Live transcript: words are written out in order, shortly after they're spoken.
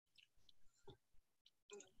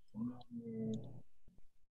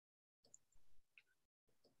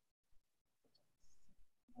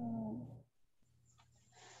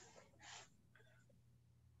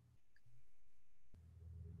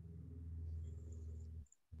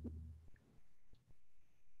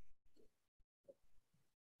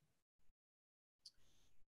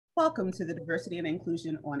Welcome to the Diversity and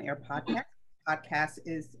Inclusion on Air podcast. Podcast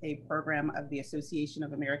is a program of the Association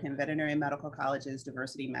of American Veterinary Medical Colleges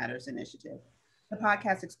Diversity Matters Initiative. The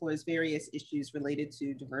podcast explores various issues related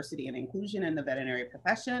to diversity and inclusion in the veterinary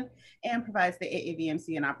profession and provides the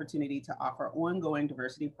AAVMC an opportunity to offer ongoing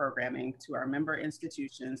diversity programming to our member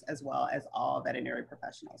institutions as well as all veterinary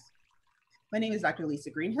professionals. My name is Dr. Lisa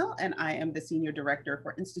Greenhill, and I am the Senior Director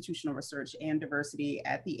for Institutional Research and Diversity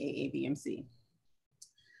at the AAVMC.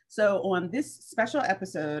 So on this special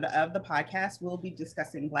episode of the podcast, we'll be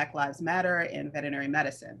discussing Black Lives Matter in veterinary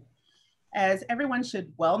medicine. As everyone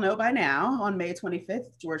should well know by now, on May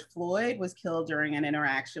 25th, George Floyd was killed during an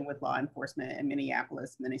interaction with law enforcement in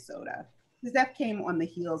Minneapolis, Minnesota. His death came on the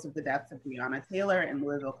heels of the death of Breonna Taylor in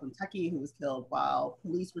Louisville, Kentucky, who was killed while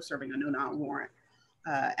police were serving a no-knock warrant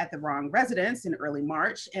at the wrong residence in early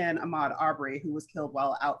March, and Ahmaud Arbery, who was killed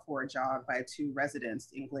while out for a jog by two residents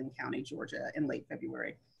in Glenn County, Georgia in late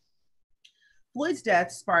February. Floyd's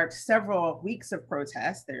death sparked several weeks of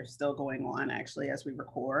protests, they're still going on actually as we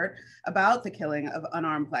record, about the killing of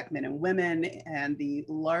unarmed Black men and women and the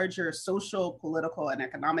larger social, political, and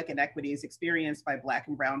economic inequities experienced by Black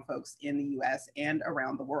and Brown folks in the US and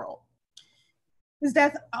around the world. His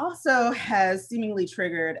death also has seemingly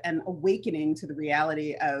triggered an awakening to the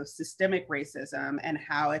reality of systemic racism and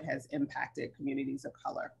how it has impacted communities of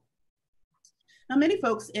color. Now, many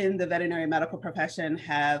folks in the veterinary medical profession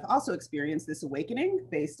have also experienced this awakening.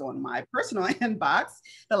 Based on my personal inbox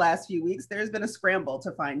the last few weeks, there's been a scramble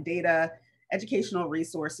to find data, educational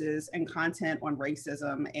resources, and content on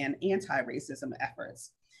racism and anti-racism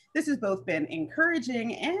efforts. This has both been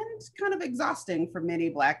encouraging and kind of exhausting for many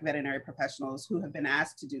Black veterinary professionals who have been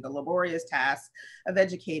asked to do the laborious task of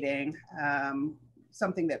educating,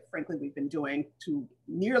 something that frankly we've been doing to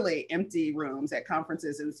nearly empty rooms at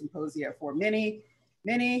conferences and symposia for many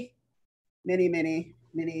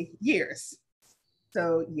years.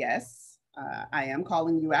 So yes, I am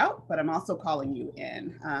calling you out, but I'm also calling you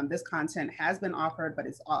in. This content has been offered, but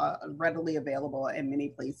it's readily available in many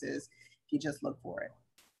places if you just look for it.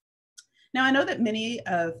 Now, I know that many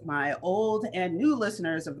of my old and new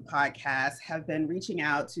listeners of the podcast have been reaching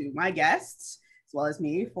out to my guests, as well as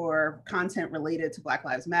me, for content related to Black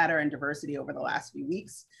Lives Matter and diversity over the last few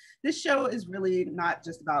weeks. This show is really not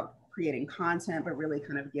just about creating content, but really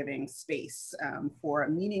kind of giving space for a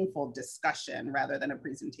meaningful discussion rather than a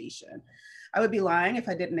presentation. I would be lying if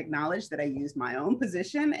I didn't acknowledge that I used my own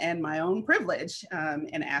position and my own privilege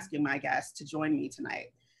in asking my guests to join me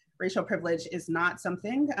tonight. Racial privilege is not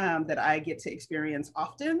something that I get to experience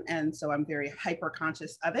often, and so I'm very hyper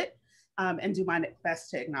conscious of it. And do my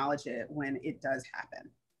best to acknowledge it when it does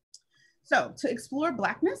happen. So to explore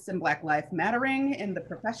Blackness and Black life mattering in the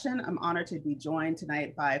profession, I'm honored to be joined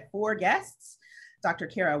tonight by four guests. Dr.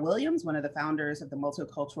 Cara Williams, one of the founders of the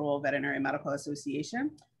Multicultural Veterinary Medical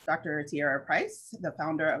Association, Dr. Tierra Price, the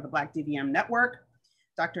founder of the Black DVM Network,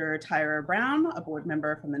 Dr. Tyra Brown, a board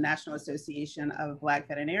member from the National Association of Black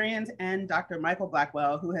Veterinarians, and Dr. Michael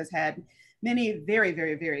Blackwell, who has had many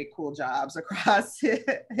very cool jobs across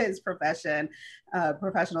his profession,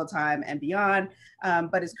 professional time and beyond,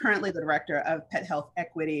 but is currently the director of pet health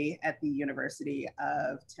equity at the University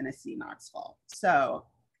of Tennessee, Knoxville. So,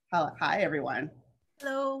 hi everyone.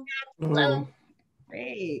 Hello. Hello.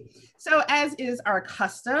 Great. So as is our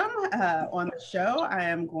custom on the show, I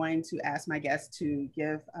am going to ask my guests to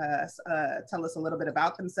tell us a little bit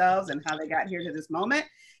about themselves and how they got here to this moment.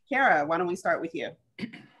 Cara, why don't we start with you?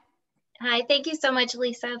 Hi, thank you so much,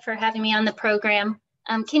 Lisa, for having me on the program.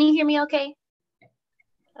 Can you hear me okay?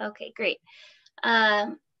 Okay, great.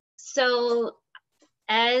 So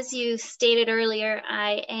as you stated earlier,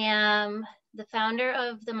 I am the founder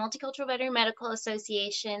of the Multicultural Veterinary Medical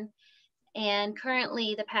Association and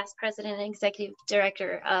currently the past president and executive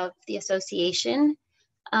director of the association.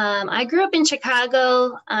 I grew up in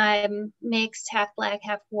Chicago. I'm mixed, half Black,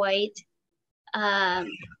 half white.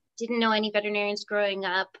 Didn't know any veterinarians growing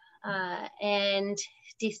up and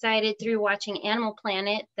decided through watching Animal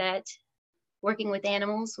Planet that working with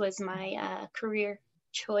animals was my career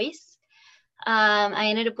choice. I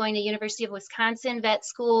ended up going to University of Wisconsin vet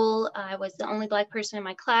school. I was the only Black person in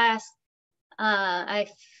my class. I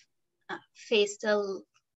faced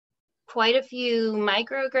quite a few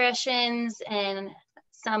microaggressions and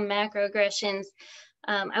some macroaggressions.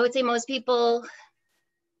 I would say most people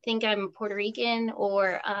think I'm Puerto Rican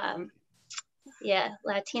or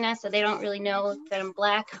Latina, so they don't really know that I'm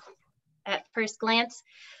Black at first glance.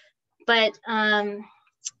 But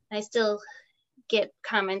I still get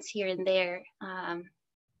comments here and there.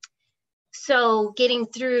 So getting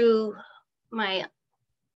through my,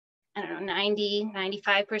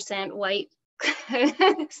 95% white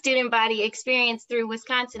student body experience through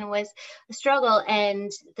Wisconsin was a struggle,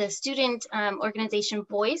 and the student organization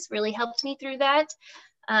Voice really helped me through that.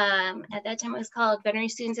 At that time it was called Veterinary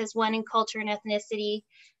Students as One in Culture and Ethnicity.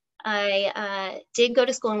 I did go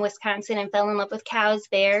to school in Wisconsin and fell in love with cows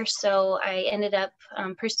there, so I ended up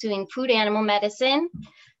pursuing food animal medicine.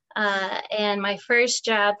 And my first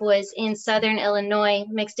job was in Southern Illinois,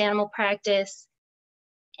 mixed animal practice.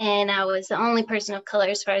 And I was the only person of color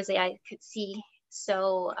as far as the eye could see.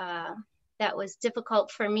 So that was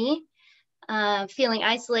difficult for me. Feeling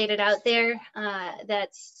isolated out there,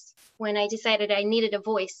 that's when I decided I needed a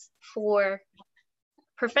voice for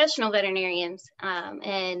professional veterinarians.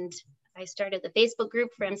 And I started the Facebook group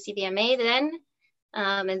for MCVMA then.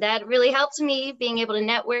 And that really helped me being able to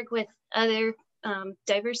network with other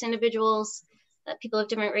diverse individuals, people of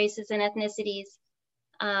different races and ethnicities.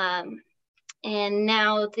 And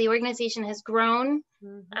now the organization has grown.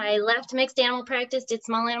 I left mixed animal practice, did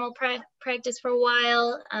small animal practice for a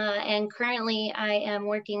while, and currently I am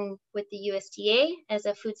working with the USDA as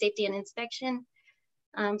a food safety and inspection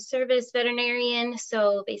service veterinarian,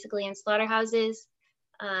 so basically in slaughterhouses.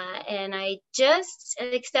 And I just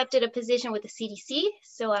accepted a position with the CDC,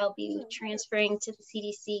 so I'll be transferring to the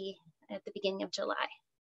CDC at the beginning of July.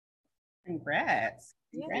 Congrats.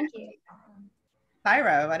 Yeah, thank you.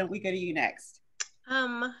 Tyra, why don't we go to you next?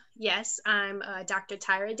 Yes, I'm Dr.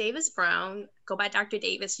 Tyra Davis Brown, go by Dr.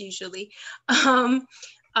 Davis usually. I'm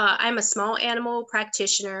a small animal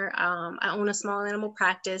practitioner. I own a small animal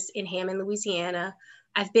practice in Hammond, Louisiana.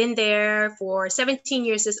 I've been there for 17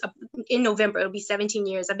 years. In November, it'll be 17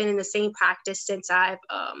 years. I've been in the same practice since I've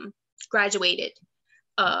graduated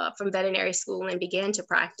from veterinary school and began to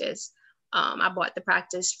practice. I bought the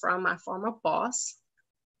practice from my former boss.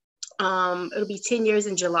 It'll be 10 years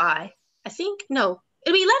in July.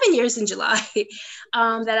 It'll be 11 years in July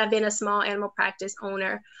that I've been a small animal practice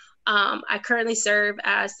owner. I currently serve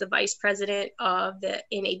as the vice president of the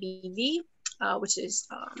NABV, which is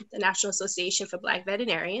the National Association for Black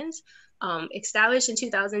Veterinarians, established in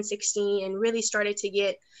 2016 and really started to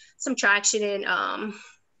get some traction in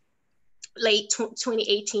late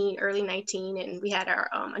 2018, early 19, and we had our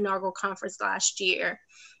inaugural conference last year.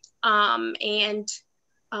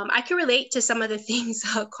 I can relate to some of the things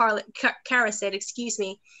Cara said, excuse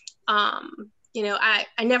me. I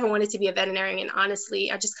never wanted to be a veterinarian,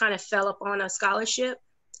 honestly. I just kind of fell upon a scholarship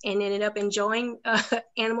and ended up enjoying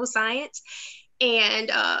animal science and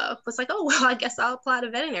was like, oh, well, I guess I'll apply to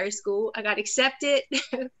veterinary school. I got accepted,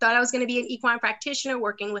 thought I was going to be an equine practitioner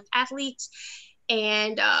working with athletes,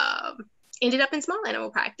 and ended up in small animal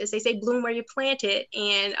practice. They say bloom where you plant it.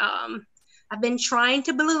 And I've been trying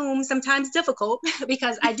to bloom, sometimes difficult,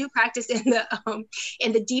 because I do practice in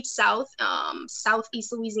the deep South,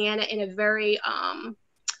 Southeast Louisiana, in a very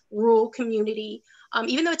rural community.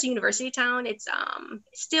 Even though it's a university town, it's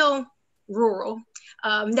still rural.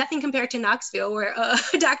 Nothing compared to Knoxville, where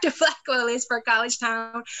Dr. Blackwell is, for a college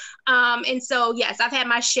town. And so, yes, I've had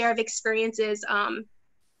my share of experiences,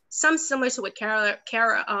 some similar to what Cara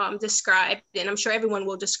described, and I'm sure everyone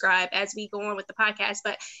will describe as we go on with the podcast.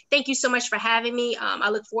 But thank you so much for having me. I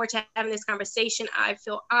look forward to having this conversation. I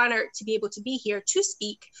feel honored to be able to be here to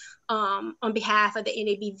speak on behalf of the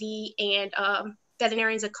NABV and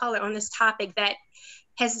veterinarians of color on this topic that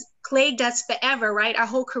has plagued us forever, right? Our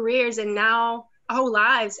whole careers and now our whole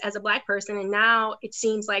lives as a Black person. And now it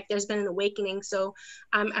seems like there's been an awakening. So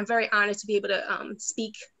I'm very honored to be able to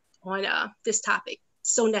speak on this topic.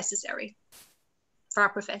 So necessary for our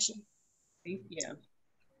profession. Thank you.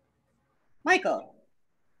 Michael.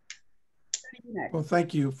 Well,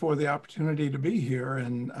 thank you for the opportunity to be here.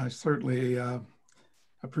 And I certainly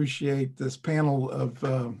appreciate this panel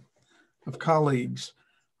of colleagues.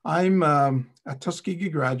 I'm a Tuskegee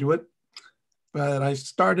graduate, but I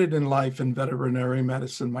started in life in veterinary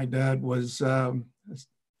medicine. My dad was a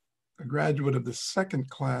graduate of the second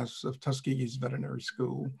class of Tuskegee's veterinary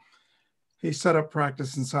school. He set up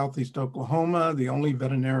practice in Southeast Oklahoma, the only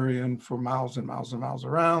veterinarian for miles and miles and miles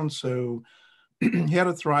around. So he had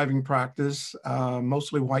a thriving practice,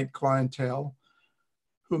 mostly white clientele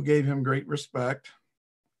who gave him great respect.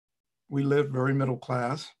 We lived very middle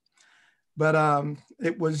class. But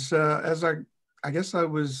it was, I guess I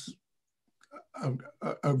was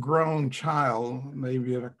a grown child,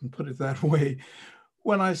 maybe if I can put it that way,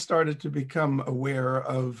 when I started to become aware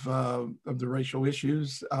of the racial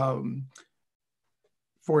issues,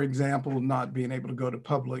 for example, not being able to go to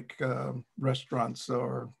public restaurants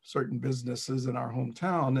or certain businesses in our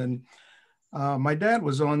hometown. And my dad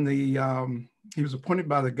was on he was appointed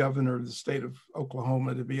by the governor of the state of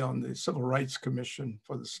Oklahoma to be on the Civil Rights Commission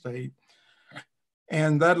for the state.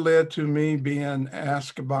 And that led to me being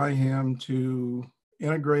asked by him to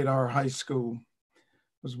integrate our high school.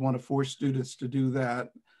 I was one of 4 students to do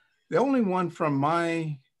that. The only one from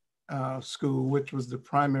my school, which was the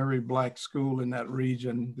primary Black school in that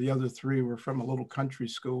region. The other 3 were from a little country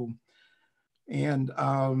school. And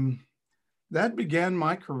that began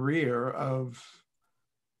my career of,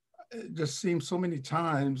 it just seemed so many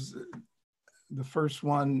times, the first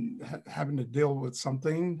one having to deal with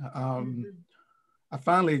something. I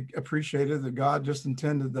finally appreciated that God just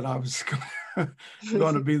intended that I was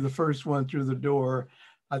going to be the first one through the door.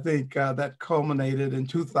 I think that culminated in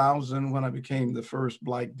 2000 when I became the first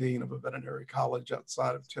Black dean of a veterinary college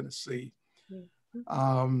outside of Tennessee.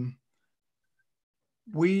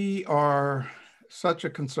 We are such a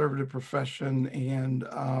conservative profession, and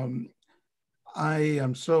I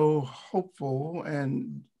am so hopeful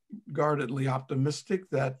and guardedly optimistic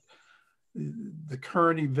that the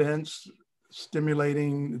current events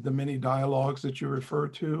stimulating the many dialogues that you refer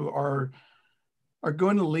to are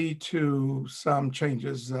going to lead to some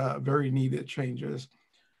changes, very needed changes.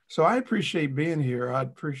 So I appreciate being here. I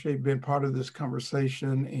appreciate being part of this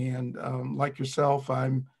conversation. And like yourself,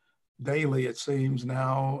 I'm daily, it seems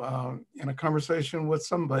now, in a conversation with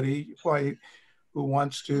somebody white who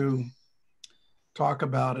wants to talk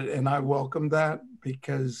about it. And I welcome that,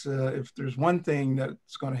 because if there's one thing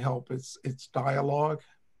that's going to help, it's dialogue.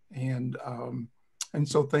 And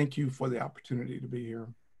so thank you for the opportunity to be here.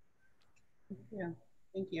 Yeah,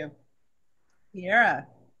 thank you. Tierra.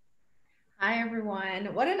 Hi,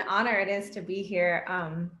 everyone. What an honor it is to be here.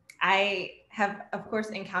 I have, of course,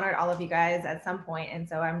 encountered all of you guys at some point, and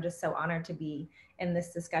so I'm just so honored to be in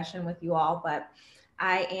this discussion with you all. But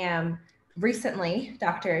I am recently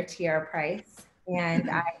Dr. Tierra Price, and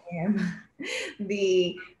I am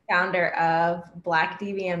the founder of Black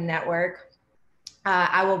DVM Network.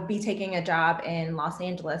 I will be taking a job in Los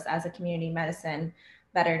Angeles as a community medicine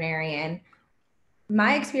veterinarian.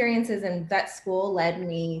 My experiences in vet school led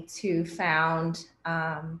me to found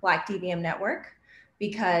Black DVM Network,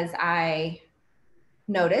 because I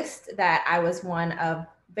noticed that I was one of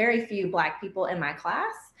very few Black people in my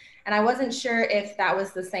class. And I wasn't sure if that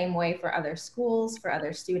was the same way for other schools, for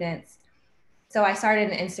other students. So I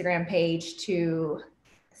started an Instagram page to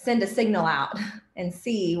send a signal out and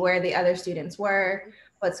see where the other students were,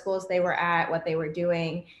 what schools they were at, what they were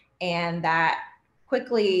doing. And that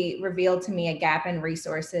quickly revealed to me a gap in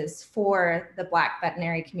resources for the Black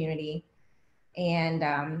veterinary community. And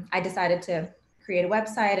I decided to create a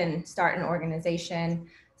website and start an organization.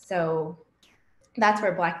 So that's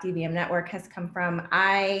where Black DVM Network has come from.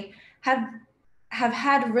 I have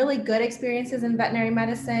had really good experiences in veterinary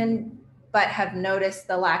medicine, but have noticed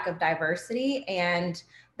the lack of diversity and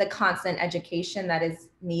the constant education that is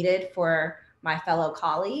needed for my fellow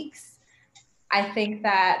colleagues. I think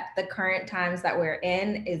that the current times that we're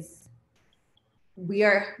in is we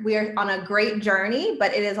are on a great journey,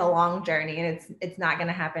 but it is a long journey, and it's not going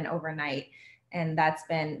to happen overnight. And that's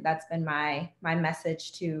been my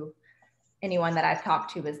message to anyone that I've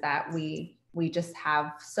talked to, is that we just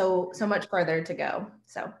have so much further to go.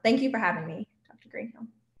 So thank you for having me, Dr. Greenhill.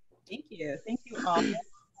 Thank you all.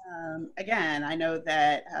 Again, I know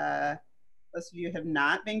that most of you have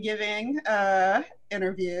not been giving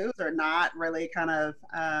interviews, or not really kind of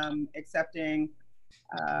accepting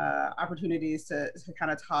opportunities to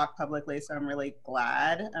kind of talk publicly. So I'm really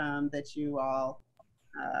glad that you all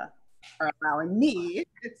are allowing me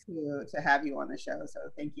to have you on the show. So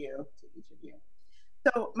thank you to each of you.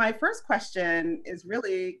 So my first question is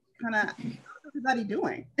really kind of, how's everybody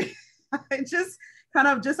doing? Just kind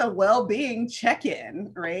of just a well-being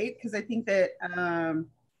check-in, right? Because I think that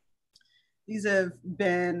these have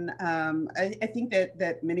been, I think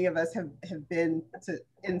that many of us have been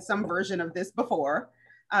in some version of this before.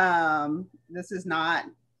 This is not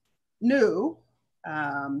new,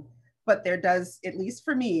 but there does, at least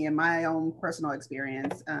for me, in my own personal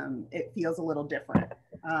experience, it feels a little different.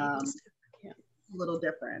 A little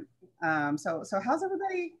different. So how's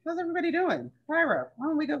everybody doing? Tyra, why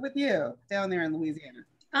don't we go with you down there in Louisiana?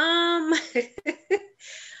 I'm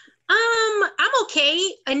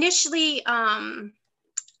okay. Initially,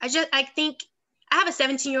 I think I have a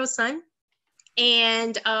 17-year-old son,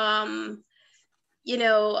 and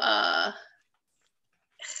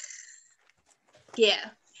yeah.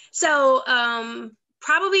 So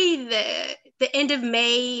probably the end of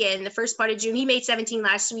May and the first part of June. He made 17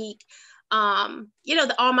 last week. You know,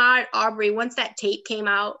 the Ahmaud Arbery, once that tape came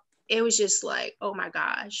out, it was just like, oh my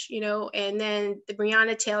gosh, you know. And then the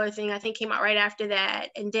Breonna Taylor thing, I think, came out right after that.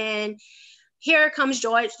 And then here comes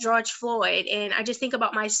George Floyd. And I just think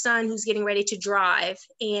about my son who's getting ready to drive,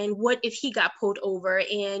 and what if he got pulled over,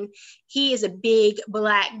 and he is a big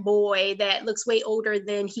Black boy that looks way older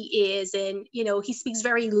than he is. And, you know, he speaks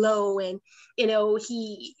very low, and, you know,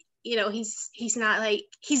 he's not like,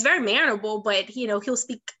 he's very mannerable, but, you know, he'll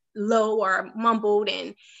speak low or mumbled.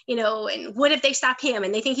 And, you know, and what if they stop him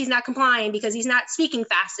and they think he's not complying because he's not speaking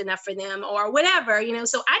fast enough for them or whatever, you know.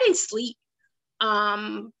 So I didn't sleep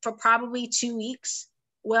for probably 2 weeks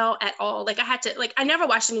well at all. Like, I had to, like, I never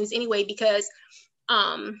watched the news anyway, because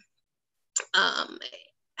I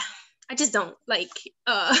just don't like,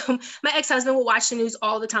 my ex-husband will watch the news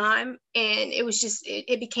all the time, and it was just,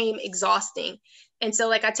 it became exhausting. And so,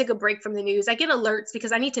 like, I took a break from the news. I get alerts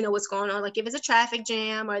because I need to know what's going on, like if it's a traffic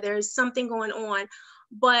jam or there's something going on.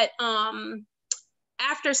 But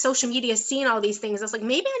after social media, seeing all these things, I was like,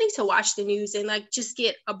 maybe I need to watch the news and like just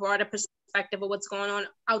get a broader perspective of what's going on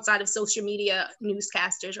outside of social media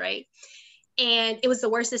newscasters, right? And it was the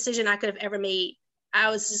worst decision I could have ever made.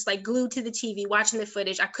 I was just like glued to the TV, watching the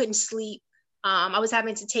footage. I couldn't sleep. I was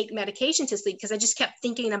having to take medication to sleep because I just kept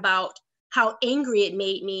thinking about how angry it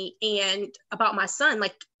made me, and about my son,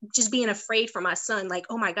 like just being afraid for my son. Like,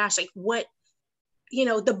 oh my gosh, like what, you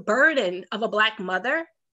know, the burden of a Black mother.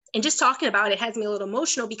 And just talking about it has me a little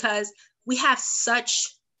emotional, because we have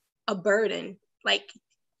such a burden. Like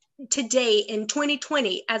today in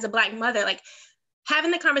 2020, as a Black mother, like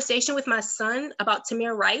having the conversation with my son about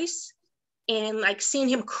Tamir Rice, and like seeing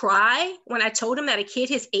him cry when I told him that a kid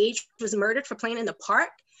his age was murdered for playing in the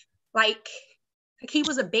park. Like he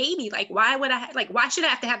was a baby. Like, why should I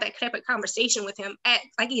have to have that type of conversation with him at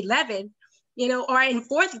like 11, you know, or in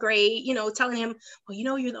 4th grade, you know, telling him, well, you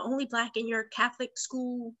know, you're the only Black in your Catholic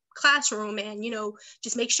school classroom, and, you know,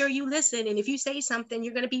 just make sure you listen. And if you say something,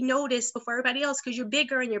 you're going to be noticed before everybody else because you're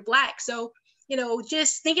bigger and you're Black. So, you know,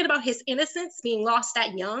 just thinking about his innocence being lost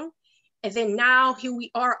that young. And then now here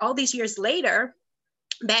we are all these years later.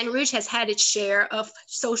 Baton Rouge has had its share of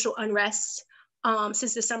social unrest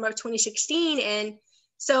since the summer of 2016. And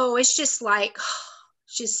so it's just like,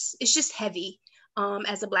 it's just heavy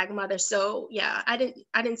as a Black mother. So yeah, I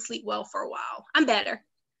didn't sleep well for a while. I'm better,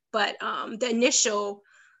 but the initial,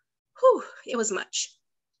 it was much.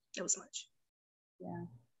 It was much. Yeah.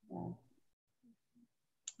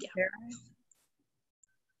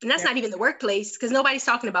 And that's not even the workplace, because nobody's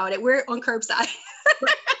talking about it. We're on curbside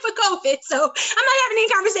for COVID. So I'm not having any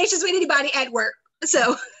conversations with anybody at work.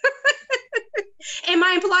 So, and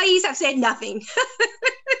my employees have said nothing.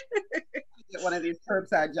 Get one of these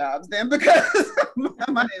curbside jobs then, because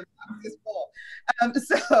my inbox is full.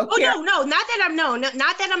 Cara, no, not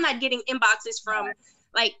that I'm not getting inboxes from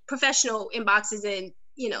like professional inboxes and,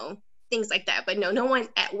 you know, things like that. But no one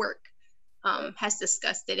at work has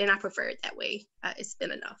discussed it, and I prefer it that way. It's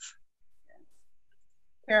been enough.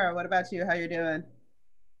 Cara, what about you? How you doing?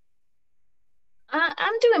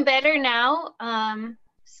 I'm doing better now.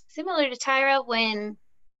 Similar to Tyra, when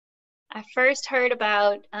I first heard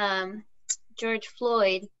about George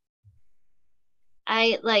Floyd,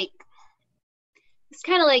 it's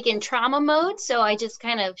kind of like in trauma mode, so I just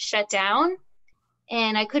kind of shut down.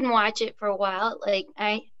 And I couldn't watch it for a while. Like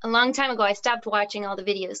a long time ago, I stopped watching all the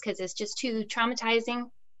videos because it's just too traumatizing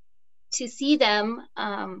to see them.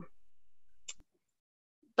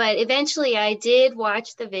 But eventually I did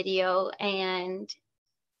watch the video, and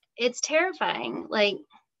it's terrifying. Like,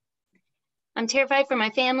 I'm terrified for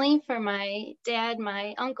my family, for my dad,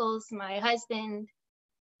 my uncles, my husband.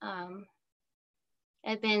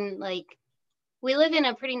 I've been like, we live in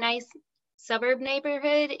a pretty nice suburb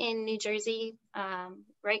neighborhood in New Jersey,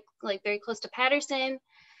 right, like very close to Paterson,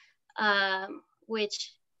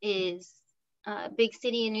 which is a big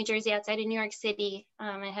city in New Jersey outside of New York City.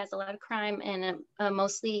 It has a lot of crime and a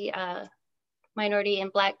mostly minority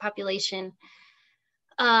and Black population.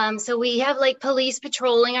 So we have like police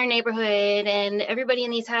patrolling our neighborhood, and everybody in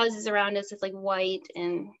these houses around us is like white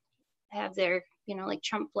and have their, you know, like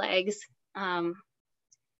Trump flags.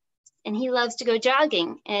 And he loves to go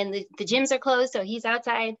jogging, and the gyms are closed, so he's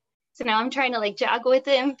outside. So now I'm trying to like jog with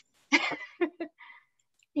him,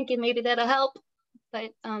 thinking maybe that'll help.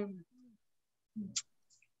 But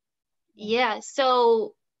yeah,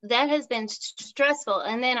 so that has been stressful.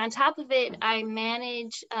 And then on top of it, I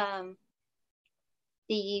manage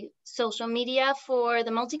the social media for the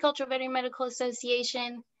Multicultural Veterinary Medical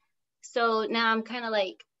Association. So now I'm kind of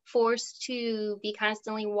like forced to be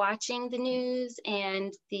constantly watching the news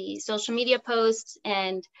and the social media posts,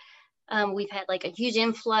 and we've had like a huge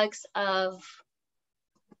influx of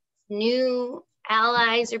new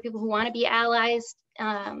allies or people who want to be allies,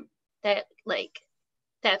 that like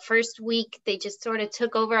that first week they just sort of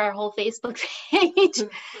took over our whole Facebook page.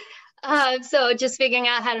 So just figuring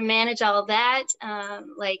out how to manage all of that.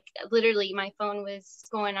 Like literally my phone was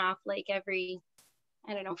going off like every,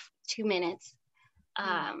 I don't know, 2 minutes.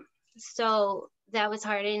 So that was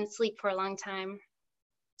hard. I didn't sleep for a long time,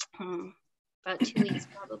 about 2 weeks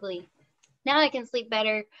probably. Now I can sleep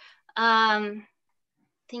better.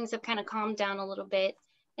 Things have kind of calmed down a little bit.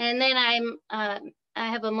 And then I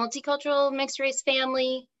have a multicultural mixed race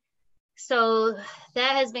family. So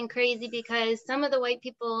that has been crazy because some of the white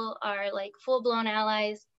people are like full blown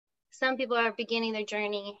allies. Some people are beginning their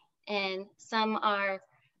journey, and some are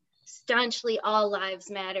staunchly all lives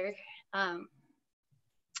matter.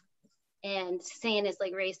 And saying it's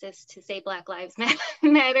like racist to say Black Lives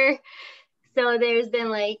Matter. So there's been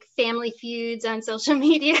like family feuds on social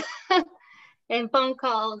media and phone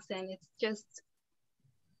calls, and it's just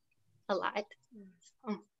a lot.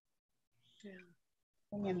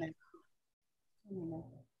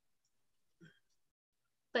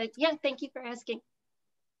 But yeah, thank you for asking.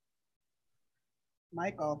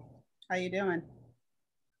 Michael, how you doing?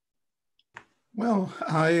 Well,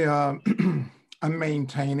 I'm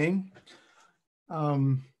maintaining.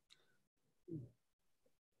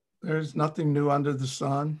 There's nothing new under the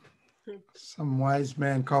sun. Some wise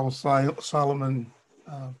man called Solomon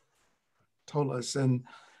told us, and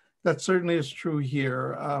that certainly is true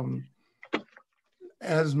here.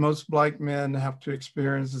 As most Black men have to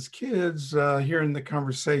experience as kids, hearing the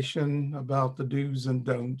conversation about the do's and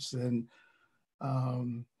don'ts and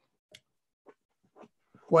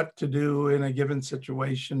what to do in a given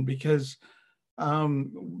situation, because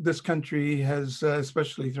this country has,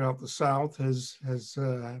 especially throughout the South, has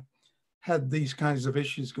had these kinds of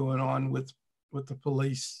issues going on with the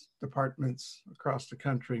police departments across the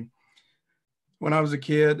country. When I was a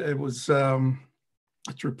kid, it was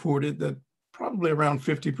it's reported that probably around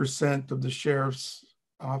 50% of the sheriff's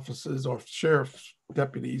offices or sheriff's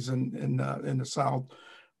deputies in the South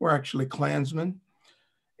were actually Klansmen.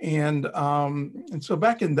 And so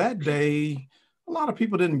back in that day, a lot of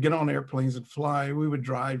people didn't get on airplanes and fly. We would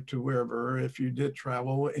drive to wherever if you did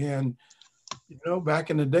travel. And you know, back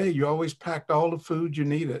in the day, you always packed all the food you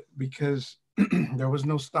needed because there was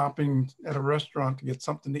no stopping at a restaurant to get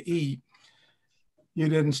something to eat. You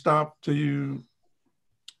didn't stop to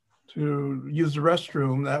use the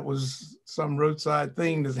restroom. That was some roadside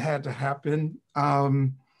thing that had to happen.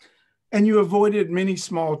 And you avoided many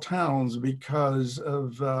small towns because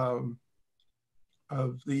of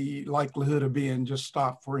the likelihood of being just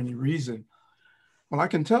stopped for any reason. Well, I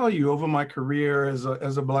can tell you over my career as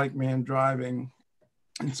a Black man driving,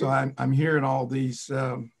 and so I'm hearing all these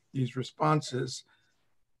responses.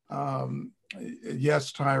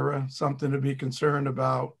 Yes, Tyra, something to be concerned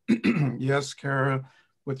about. Yes, Cara,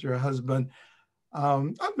 with your husband.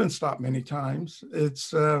 I've been stopped many times.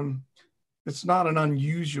 It's not an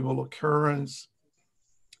unusual occurrence,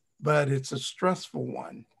 but it's a stressful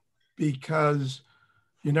one because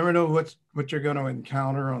you never know what you're going to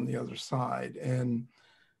encounter on the other side. And,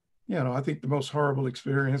 you know, I think the most horrible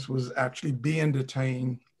experience was actually being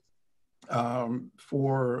detained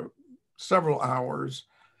for several hours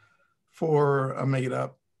for a made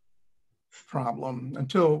up problem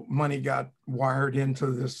until money got wired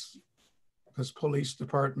into this police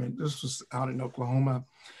department. This was out in Oklahoma.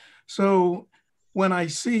 So when I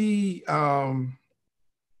see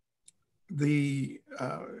the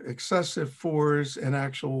excessive force and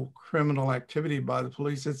actual criminal activity by the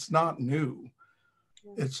police, it's not new.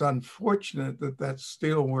 It's unfortunate that that's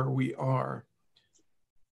still where we are.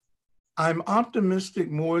 I'm optimistic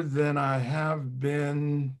more than I have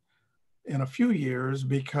been in a few years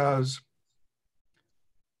because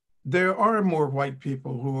there are more white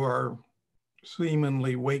people who are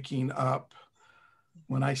seemingly waking up.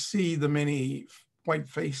 When I see the many white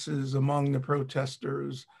faces among the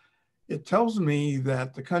protesters, it tells me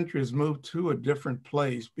that the country has moved to a different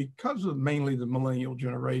place because of mainly the millennial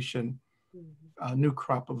generation, new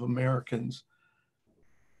crop of Americans.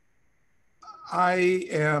 I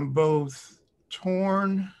am both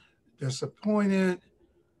torn, disappointed,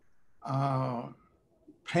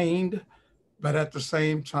 pained, but at the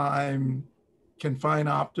same time can find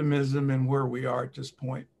optimism in where we are at this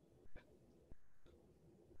point.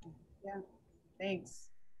 Yeah, thanks.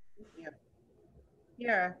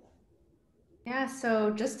 Yeah. Yeah,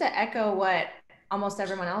 so just to echo what almost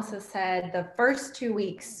everyone else has said, the first 2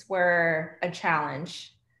 weeks were a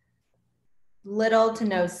challenge. little to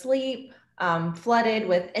no sleep, flooded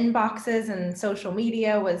with inboxes, and social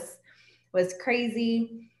media was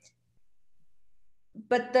crazy.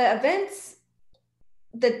 But the events,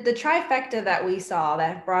 the trifecta that we saw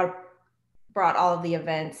that brought all of the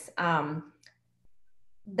events,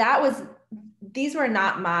 these were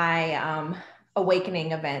not my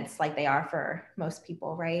awakening events like they are for most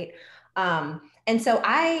people, right? And so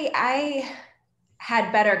I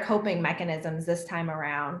had better coping mechanisms this time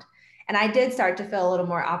around. And I did start to feel a little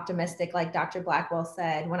more optimistic, like Dr. Blackwell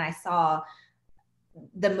said, when I saw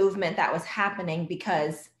the movement that was happening,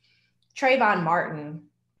 because Trayvon Martin,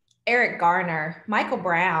 Eric Garner, Michael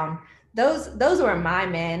Brown, those were my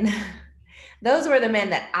men. Those were the men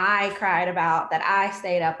that I cried about, that I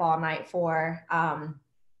stayed up all night for.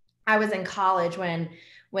 I was in college when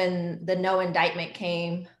the no indictment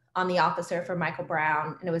came on the officer for Michael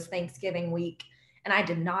Brown, and it was Thanksgiving week, and I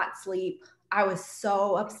did not sleep. I was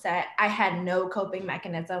so upset. I had no coping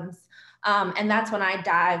mechanisms. And that's when I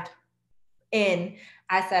dived in.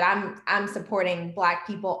 I said, I'm supporting Black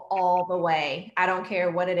people all the way. I don't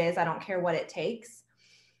care what it is. I don't care what it takes.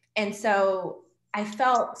 And so I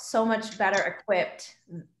felt so much better equipped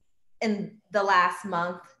in the last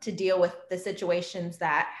month to deal with the situations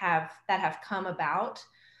that have come about,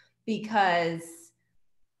 because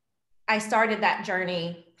I started that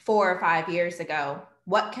journey 4 or 5 years ago.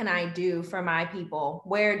 What can I do for my people?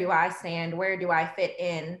 Where do I stand? Where do I fit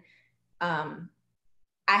in?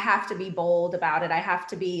 I have to be bold about it. I have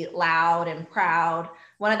to be loud and proud.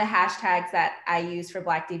 One of the hashtags that I use for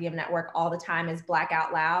Black DVM Network all the time is Black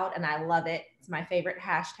Out Loud, and I love it. It's my favorite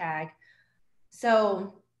hashtag.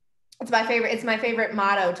 So it's my favorite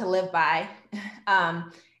motto to live by.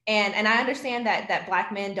 And I understand that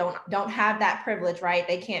Black men don't have that privilege, right?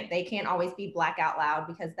 They can't always be Black Out Loud,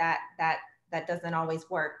 because that doesn't always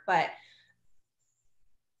work. But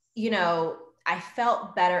I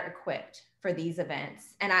felt better equipped for these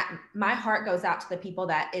events, and my heart goes out to the people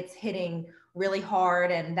that it's hitting really hard,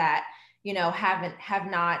 and that have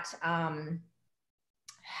not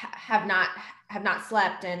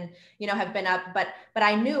slept, and have been up. But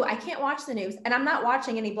I knew I can't watch the news, and I'm not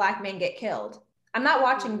watching any Black men get killed. I'm not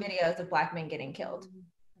watching videos of Black men getting killed.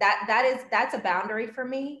 That's a boundary for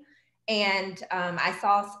me. And I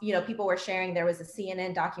saw people were sharing, there was a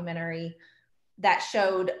CNN documentary that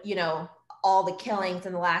showed all the killings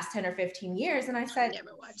in the last 10 or 15 years. And I said,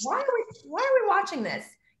 why are we watching this?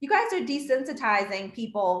 You guys are desensitizing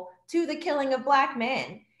people to the killing of Black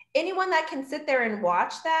men. Anyone that can sit there and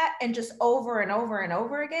watch that and just over and over and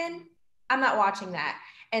over again, I'm not watching that.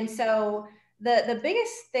 And so the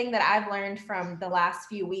biggest thing that I've learned from the last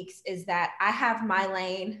few weeks is that I have my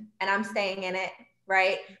lane and I'm staying in it,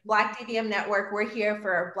 right? Black DVM Network, we're here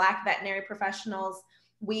for Black veterinary professionals.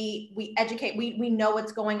 We educate, we know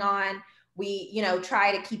what's going on. We,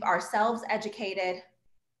 try to keep ourselves educated.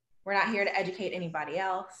 We're not here to educate anybody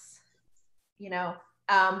else. We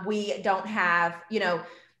don't have,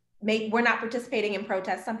 we're not participating in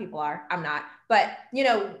protests. Some people are, I'm not, but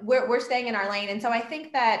we're staying in our lane. And so I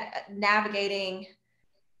think that navigating,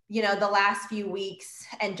 the last few weeks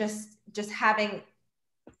and just having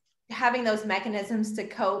those mechanisms to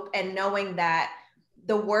cope, and knowing that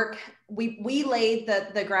the work we laid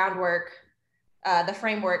the groundwork, the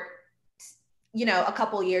framework, a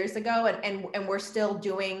couple years ago, and we're still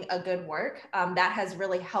doing a good work. That has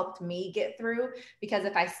really helped me get through, because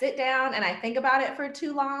if I sit down and I think about it for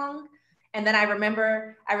too long, and then I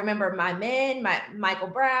remember my men, Michael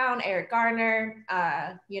Brown, Eric Garner,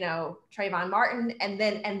 Trayvon Martin, and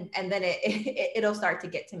then it'll start to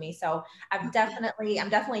get to me. So I'm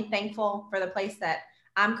definitely thankful for the place that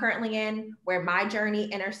I'm currently in, where my journey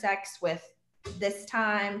intersects with this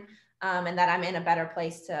time. And that I'm in a better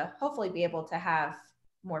place to hopefully be able to have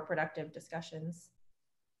more productive discussions.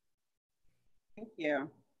 Thank you.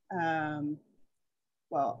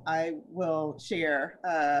 Well, I will share.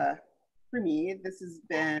 For me, this has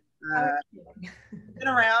been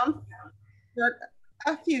around for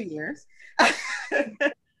a few years.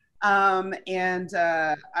 And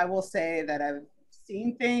I will say that I've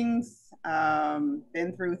seen things,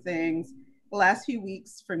 been through things. The last few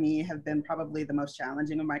weeks for me have been probably the most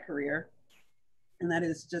challenging of my career. And that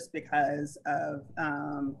is just because of,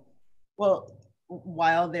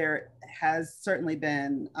 while there has certainly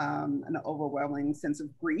been an overwhelming sense of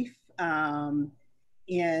grief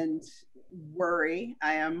and worry,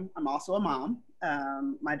 I'm also a mom.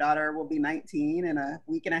 My daughter will be 19 in a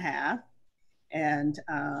week and a half. And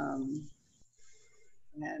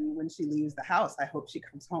when she leaves the house, I hope she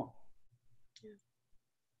comes home.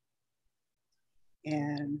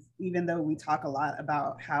 And even though we talk a lot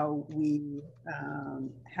about how we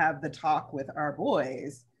have the talk with our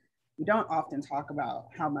boys, we don't often talk about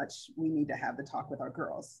how much we need to have the talk with our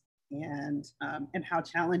girls, and how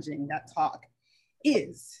challenging that talk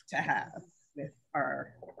is to have with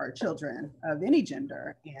our children of any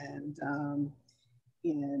gender. And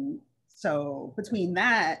so between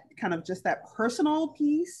that, kind of just that personal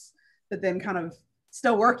piece, but then kind of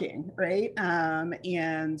still working, right?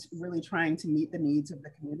 And really trying to meet the needs of the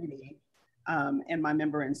community and my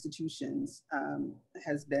member institutions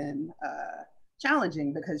has been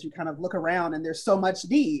challenging, because you kind of look around and there's so much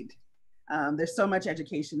need. There's so much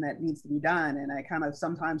education that needs to be done. And I kind of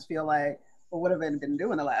sometimes feel like, well, what have I been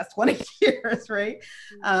doing the last 20 years, right?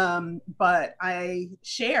 But I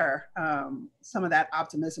share some of that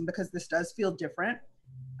optimism, because this does feel different.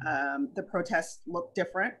 The protests look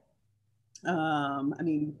different. I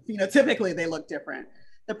mean, typically they look different.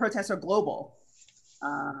 The protests are global,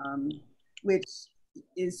 which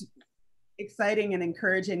is exciting and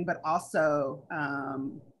encouraging, but also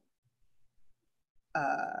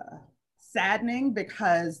saddening,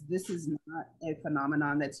 because this is not a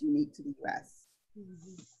phenomenon that's unique to the US.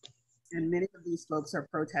 And many of these folks are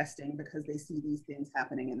protesting because they see these things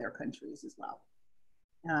happening in their countries as well.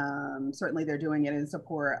 Certainly they're doing it in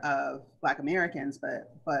support of Black Americans,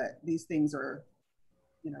 but these things are,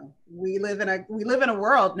 we live in a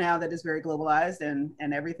world now that is very globalized, and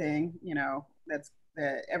everything,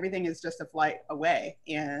 everything is just a flight away.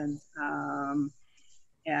 And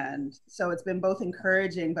so it's been both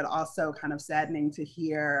encouraging, but also kind of saddening to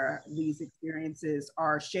hear these experiences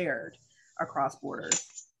are shared across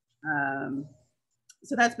borders.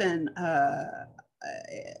 So that's been a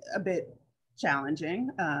bit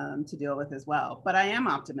challenging to deal with as well. But I am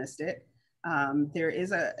optimistic.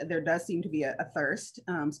 There does seem to be a thirst,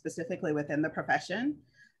 specifically within the profession,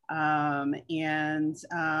 and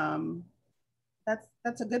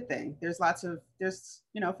that's a good thing.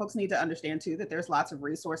 Folks need to understand too that there's lots of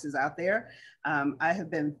resources out there. I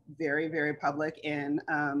have been very, very public in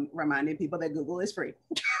reminding people that Google is free.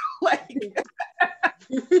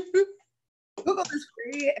 Google is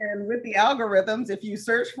free, and with the algorithms, if you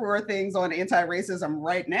search for things on anti-racism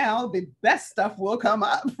right now, the best stuff will come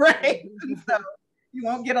up, right? So you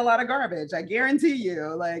won't get a lot of garbage. I guarantee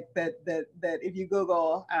you, that if you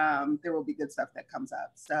Google, there will be good stuff that comes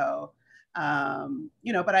up. So,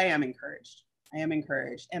 but I am encouraged.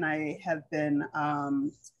 And I have been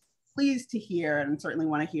pleased to hear, and certainly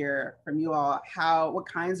want to hear from you all, what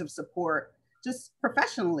kinds of support, just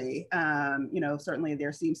professionally, certainly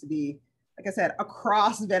there seems to be, like I said,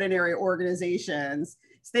 across veterinary organizations,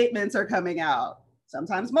 statements are coming out.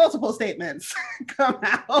 Sometimes multiple statements come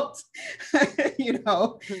out,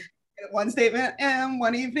 one statement and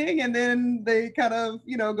one evening, and then they kind of,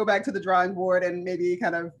 go back to the drawing board and maybe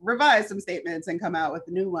kind of revise some statements and come out with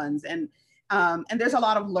new ones. And there's a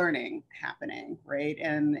lot of learning happening, right?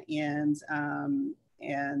 And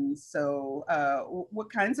so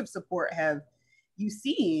what kinds of support have you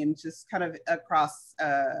seen just kind of across,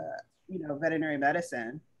 veterinary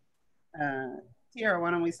medicine? Tierra,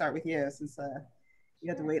 why don't we start with you, since you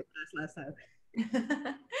had to wait last time.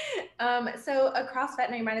 So across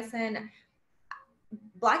veterinary medicine,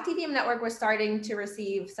 Black DVM Network was starting to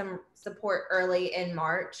receive some support early in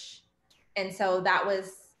March. And so that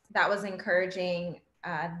was encouraging.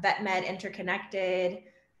 VetMed Interconnected,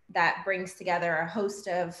 that brings together a host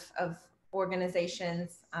of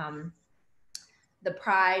organizations, the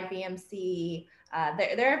Pride, VMC.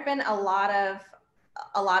 There have been a lot of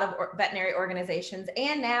veterinary organizations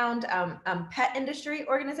and now pet industry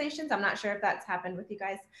organizations. I'm not sure if that's happened with you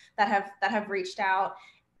guys, that have reached out.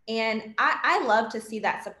 And I love to see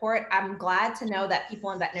that support. I'm glad to know that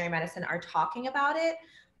people in veterinary medicine are talking about it.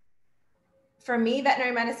 For me,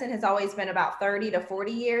 veterinary medicine has always been about 30 to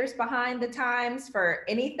 40 years behind the times for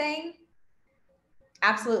anything,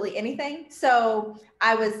 absolutely anything. So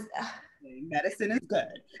I was... Medicine is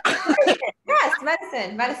good. Yes,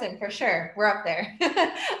 medicine for sure. We're up there.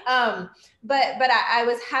 But I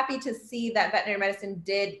was happy to see that veterinary medicine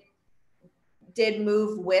did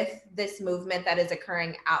move with this movement that is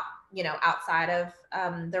occurring outside of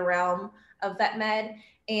the realm of vet med.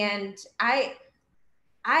 And I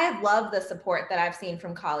have loved the support that I've seen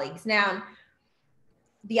from colleagues. Now,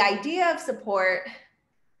 the idea of support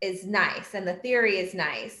is nice and the theory is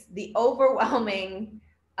nice. The overwhelming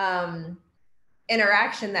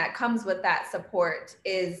interaction that comes with that support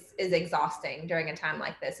is exhausting during a time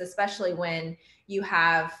like this, especially when you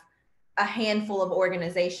have a handful of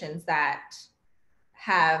organizations that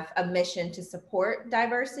have a mission to support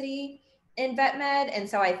diversity in vet med. And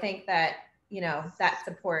so I think that that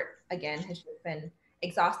support again has just been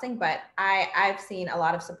exhausting. But I've seen a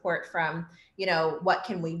lot of support from, what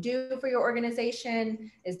can we do for your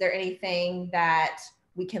organization? Is there anything that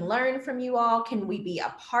we can learn from you all? Can we be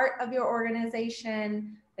a part of your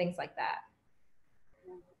organization? Things like that.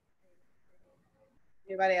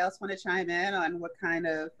 Anybody else want to chime in on what kind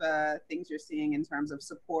of things you're seeing in terms of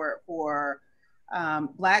support for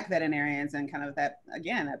Black veterinarians and kind of that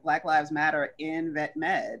Black Lives Matter in vet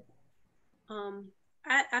med?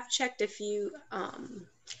 I've checked a few.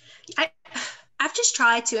 I've just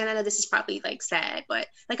tried to, and I know this is probably like sad, but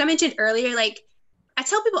like I mentioned earlier, like I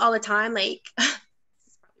tell people all the time, like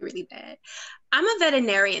it's probably really bad. I'm a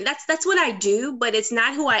veterinarian. That's what I do, but it's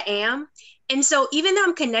not who I am. And so even though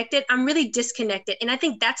I'm connected, I'm really disconnected. And I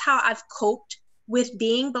think that's how I've coped with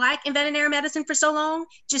being Black in veterinary medicine for so long.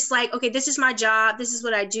 Just like, okay, this is my job. This is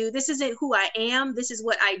what I do. This isn't who I am. This is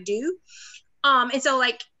what I do. And so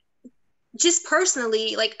like, just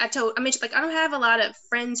personally, like I mentioned, like I don't have a lot of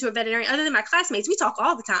friends who are veterinarian other than my classmates. We talk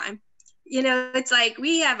all the time. It's like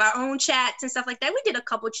we have our own chats and stuff like that. We did a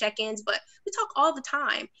couple check-ins, but we talk all the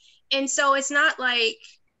time. And so it's not like,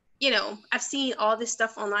 I've seen all this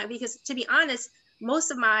stuff online, because to be honest, most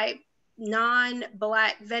of my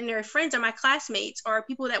non-Black veterinary friends are my classmates or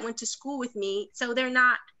people that went to school with me. So they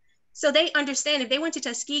understand if they went to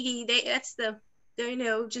Tuskegee,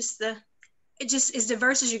 it just as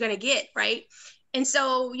diverse as you're going to get, right? And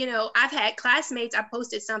so, I've had classmates, I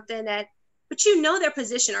posted something but their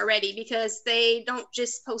position already, because they don't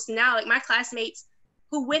just post now. Like my classmates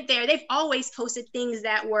who went there, they've always posted things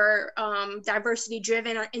that were diversity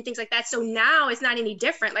driven and things like that. So now it's not any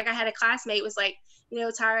different. Like I had a classmate was like,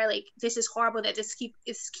 Tyra, like this is horrible that this keep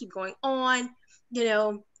going on.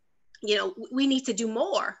 We need to do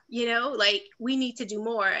more, like we need to do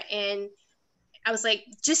more. And I was like,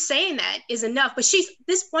 just saying that is enough. But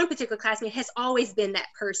this one particular classmate has always been that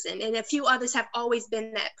person. And a few others have always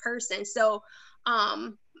been that person. So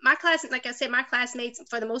my classmates,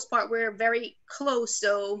 for the most part, we're very close.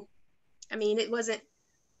 So, I mean, it wasn't,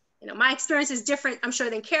 my experience is different, I'm sure,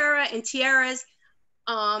 than Cara and Tierra's.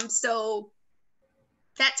 So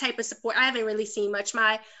that type of support, I haven't really seen much.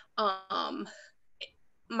 Even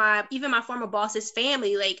my former boss's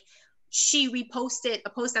family, like, she reposted a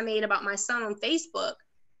post I made about my son on Facebook,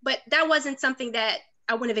 but that wasn't something that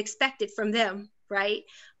I wouldn't have expected from them, right?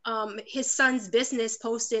 His son's business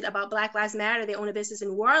posted about Black Lives Matter. They own a business in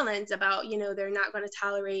New Orleans about, they're not going to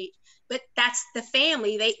tolerate, but that's the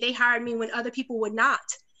family. They hired me when other people would not,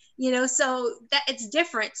 so that it's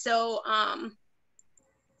different. So,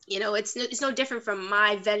 it's no different from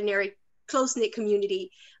my veterinary close-knit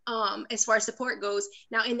community as far as support goes.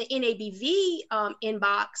 Now in the NABV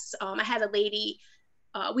inbox, I had a lady,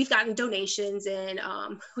 we've gotten donations and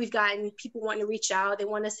we've gotten people wanting to reach out. They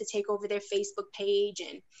want us to take over their Facebook page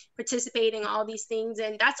and participate in all these things.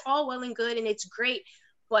 And that's all well and good and it's great.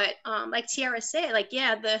 But like Tierra said, like,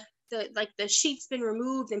 yeah, the sheet's been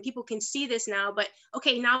removed and people can see this now, but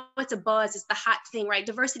okay, now it's a buzz, it's the hot thing, right?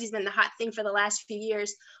 Diversity's been the hot thing for the last few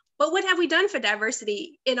years. But what have we done for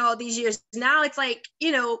diversity in all these years? Now it's like,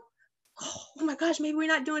 oh my gosh, maybe we're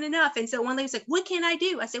not doing enough. And so one lady's like, what can I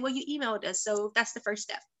do? I said, well, you emailed us. So that's the first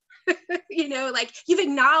step. Like you've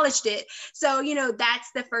acknowledged it. So,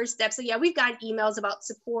 that's the first step. So yeah, we've got emails about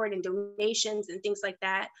support and donations and things like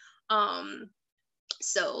that. But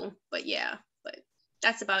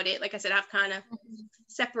that's about it. Like I said, I've kind of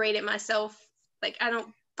separated myself. Like I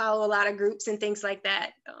don't follow a lot of groups and things like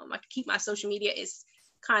that. I keep my social media is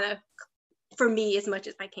kind of for me as much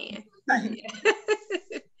as I can. Yeah.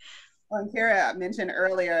 Well, and Cara mentioned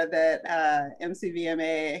earlier that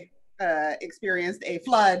MCVMA experienced a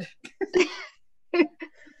flood,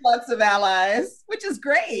 floods of allies, which is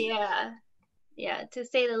great. Yeah, to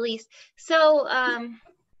say the least. So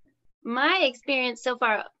my experience so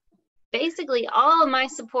far, basically all of my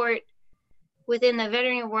support within the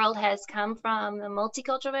veterinary world has come from the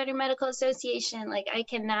Multicultural Veterinary Medical Association. Like I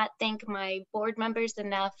cannot thank my board members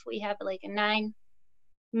enough. We have like a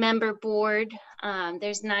 9-member board.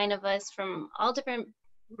 There's 9 of us from all different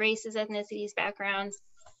races, ethnicities, backgrounds.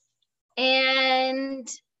 And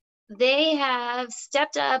they have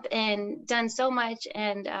stepped up and done so much.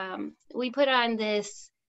 And we put on this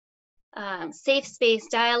safe space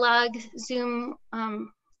dialogue Zoom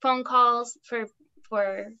phone calls for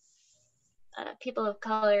people of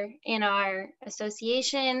color in our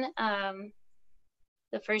association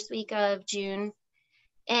the first week of June.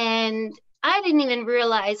 And I didn't even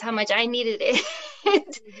realize how much I needed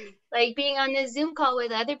it. Like being on this Zoom call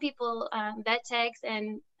with other people, vet techs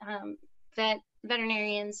and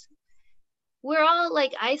veterinarians, we're all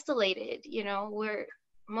like isolated,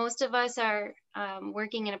 most of us are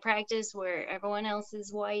working in a practice where everyone else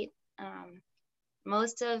is white.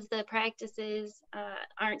 Most of the practices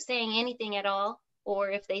aren't saying anything at all, or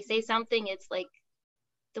if they say something, it's like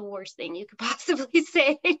the worst thing you could possibly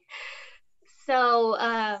say. So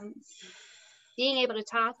being able to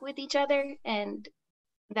talk with each other and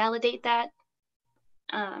validate that,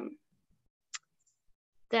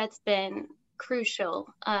 that's been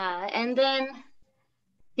crucial. And then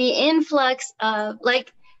the influx of,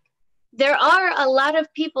 like, there are a lot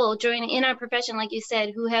of people joining in our profession, like you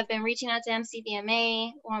said, who have been reaching out to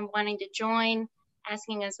MCVMA or wanting to join,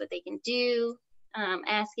 asking us what they can do,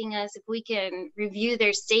 asking us if we can review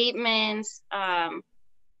their statements,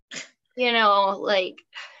 you know, like,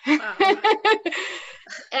 Wow.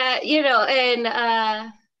 you know,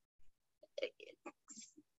 and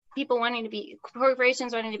people wanting to be,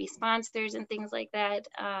 corporations wanting to be sponsors and things like that.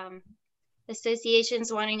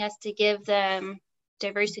 Associations wanting us to give them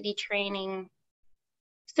diversity training.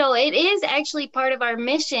 So it is actually part of our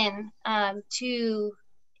mission to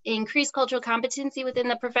increase cultural competency within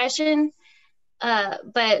the profession.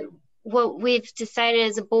 But what we've decided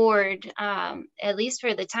as a board, at least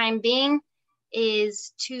for the time being,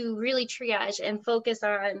 is to really triage and focus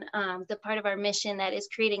on the part of our mission that is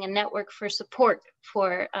creating a network for support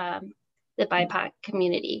for the BIPOC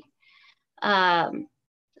community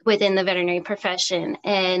within the veterinary profession.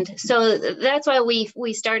 And so that's why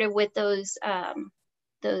we started with those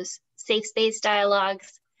safe space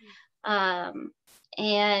dialogues.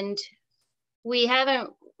 And we haven't,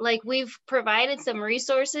 like, we've provided some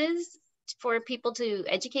resources for people to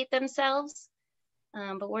educate themselves,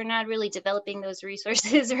 but we're not really developing those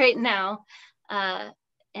resources right now.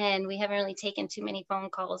 And we haven't really taken too many phone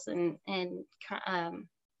calls and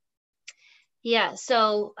yeah,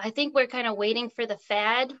 so I think we're kind of waiting for the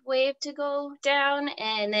fad wave to go down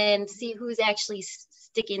and then see who's actually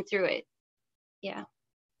sticking through it. Yeah,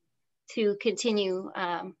 to continue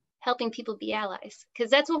helping people be allies,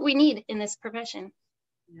 because that's what we need in this profession.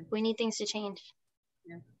 Yeah. We need things to change.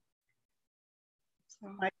 Yeah. So.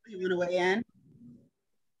 Mike, you want to weigh in?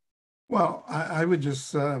 Well, I would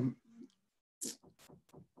just,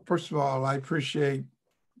 first of all, I appreciate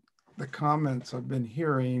the comments I've been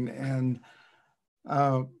hearing, and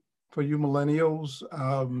for you millennials,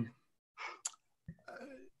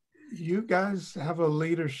 you guys have a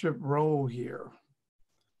leadership role here.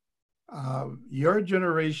 Your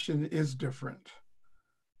generation is different.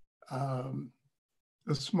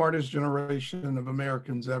 The smartest generation of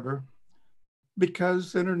Americans ever,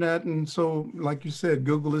 because internet, and so, like you said,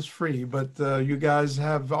 Google is free, but you guys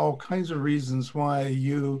have all kinds of reasons why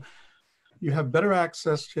you have better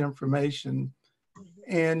access to information,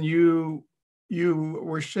 and you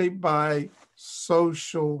were shaped by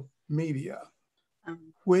social media,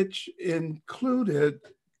 which included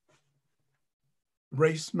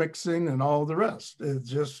race mixing and all the rest. It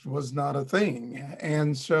just was not a thing.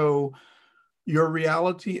 And so your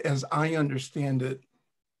reality, as I understand it,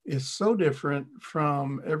 is so different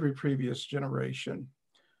from every previous generation.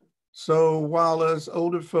 So while us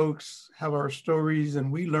older folks have our stories and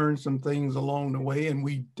we learn some things along the way, and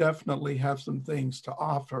we definitely have some things to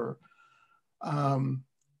offer,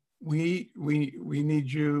 we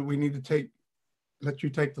need you. We need to let you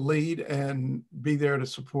take the lead and be there to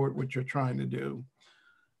support what you're trying to do.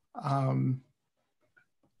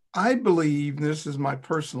 I believe, this is my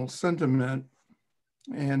personal sentiment,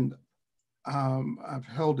 and I've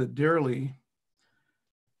held it dearly.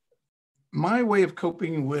 My way of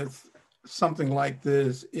coping with something like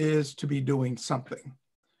this is to be doing something.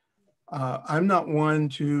 I'm not one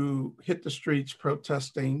to hit the streets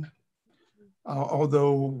protesting,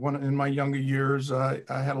 although in my younger years, I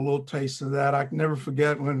had a little taste of that. I can never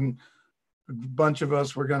forget when a bunch of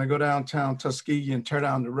us were going to go downtown Tuskegee and tear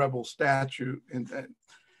down the rebel statue. And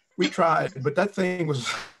we tried, but that thing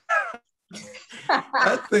was,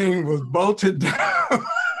 that thing was bolted down.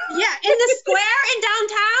 Yeah, in the square in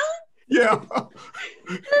downtown? Yeah.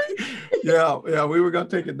 Yeah, we were going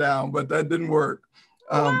to take it down, but that didn't work.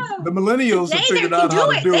 The millennials have figured out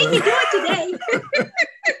how to do it. They can do it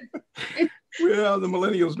today. Well, the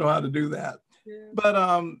millennials know how to do that. Yeah. But,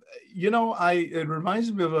 you know, it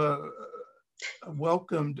reminds me of a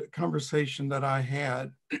welcomed conversation that I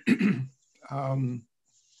had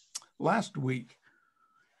last week.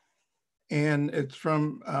 And it's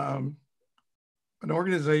from an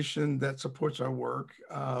organization that supports our work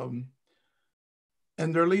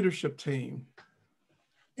and their leadership team.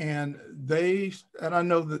 And I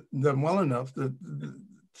know them well enough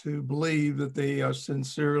to believe that they are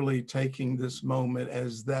sincerely taking this moment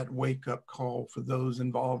as that wake-up call for those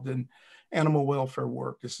involved in animal welfare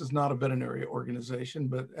work. This is not a veterinary organization,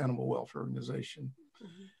 but animal welfare organization.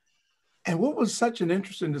 Mm-hmm. And what was such an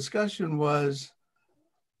interesting discussion was,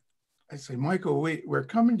 I say, Michael, we're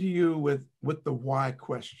coming to you with the why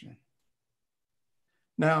question.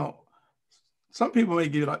 Now, some people may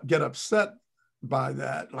get upset by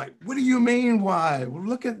that. Like, what do you mean why? Well,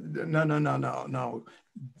 look at, no.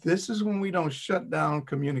 This is when we don't shut down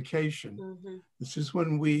communication. Mm-hmm. This is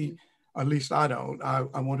when we, at least I don't, I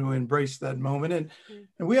want to embrace that moment.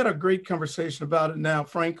 And we had a great conversation about it. Now,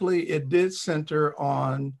 frankly, it did center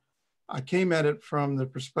on, I came at it from the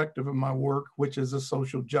perspective of my work, which is a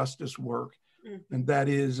social justice work, mm-hmm. and that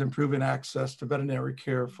is improving access to veterinary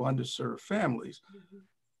care for underserved families, mm-hmm.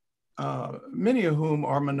 Many of whom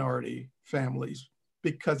are minority families,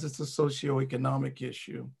 because it's a socioeconomic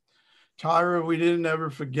issue. Tyra, we didn't ever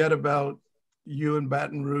forget about you in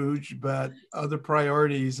Baton Rouge, but other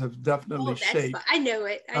priorities have definitely shaped. I know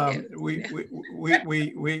it. I know.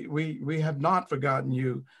 We have not forgotten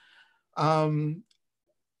you.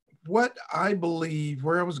 What I believe,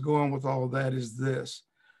 where I was going with all of that is this.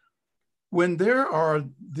 When there are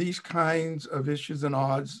these kinds of issues and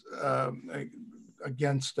odds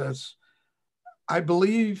against us, I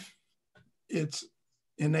believe it's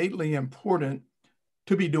innately important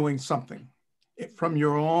to be doing something from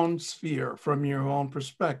your own sphere, from your own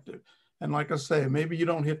perspective. And like I say, maybe you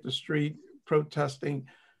don't hit the street protesting,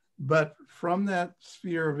 but from that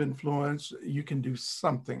sphere of influence, you can do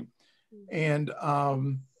something. And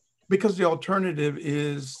because the alternative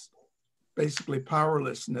is basically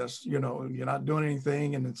powerlessness, you know, you're not doing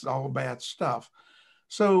anything and it's all bad stuff.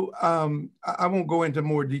 So I won't go into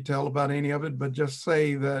more detail about any of it, but just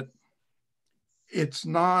say that it's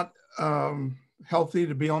not healthy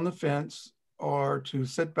to be on the fence or to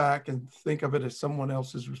sit back and think of it as someone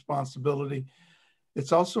else's responsibility.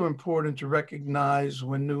 It's also important to recognize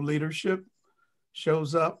when new leadership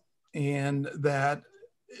shows up and that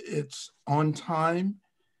it's on time,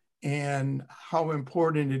 and how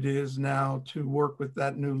important it is now to work with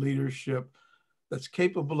that new leadership that's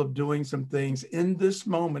capable of doing some things in this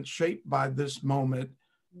moment, shaped by this moment,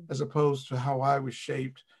 as opposed to how I was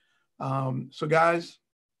shaped. So guys,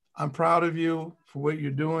 I'm proud of you for what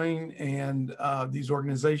you're doing, and these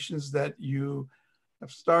organizations that you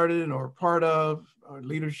have started or are part of, or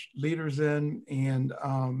leaders in, and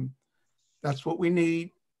that's what we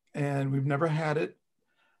need, and we've never had it.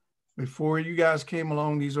 Before you guys came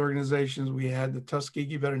along, these organizations, we had the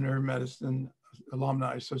Tuskegee Veterinary Medicine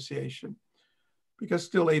Alumni Association, because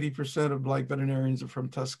still 80% of Black veterinarians are from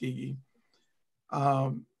Tuskegee.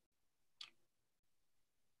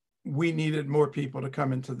 We needed more people to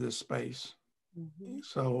come into this space. Mm-hmm.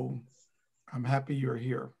 So I'm happy you're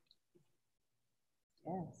here.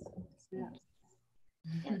 Yes.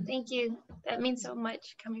 Yeah, thank you. That means so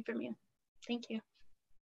much coming from you. Thank you.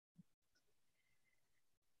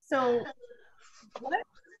 So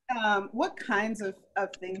what kinds of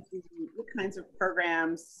things, what kinds of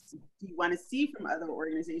programs do you want to see from other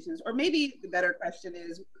organizations? Or maybe the better question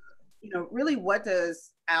is, you know, really what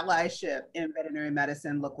does allyship in veterinary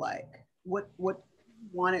medicine look like? What you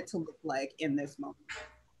want it to look like in this moment?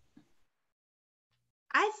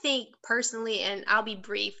 I think personally, and I'll be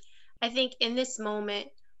brief, I think in this moment,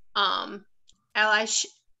 allyship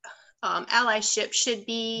should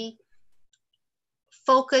be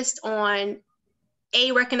focused on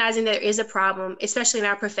recognizing that there is a problem, especially in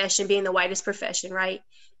our profession, being the whitest profession, right?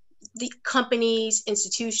 The companies,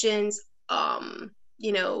 institutions,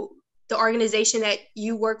 you know, the organization that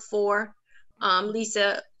you work for,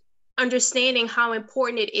 Lisa, understanding how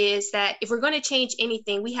important it is that if we're going to change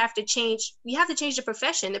anything, we have to change the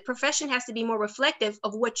profession. The profession has to be more reflective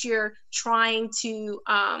of what you're trying to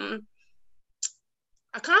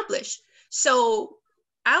accomplish. So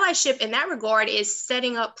allyship in that regard is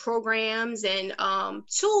setting up programs and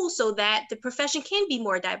tools so that the profession can be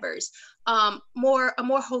more diverse, a more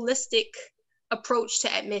holistic approach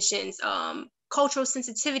to admissions, cultural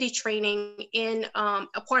sensitivity training in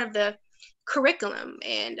a part of the curriculum,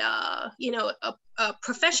 and you know, a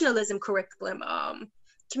professionalism curriculum,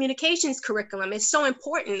 communications curriculum is so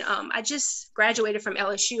important. I just graduated from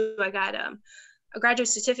LSU. I got a graduate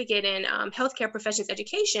certificate in healthcare professions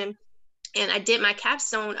education. And I did my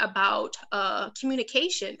capstone about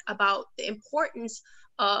communication, about the importance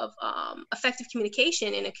of effective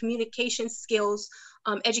communication and a communication skills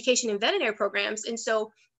education in veterinary programs. And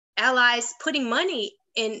so allies putting money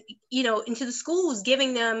in, you know, into the schools,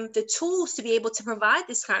 giving them the tools to be able to provide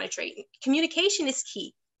this kind of training. Communication is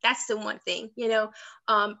key. That's the one thing, you know,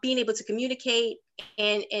 being able to communicate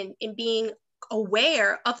and being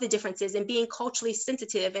aware of the differences and being culturally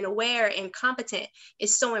sensitive and aware and competent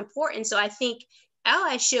is so important. So I think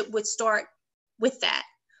allyship would start with that,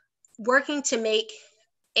 working to make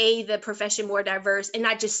the profession more diverse and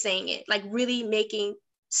not just saying it, like really making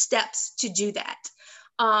steps to do that.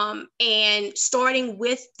 And starting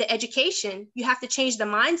with the education, you have to change the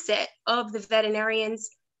mindset of the veterinarians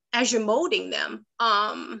as you're molding them,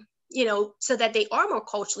 you know, so that they are more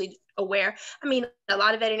culturally aware. I mean, a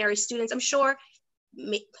lot of veterinary students, I'm sure,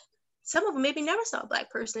 some of them maybe never saw a Black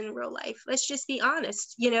person in real life. Let's just be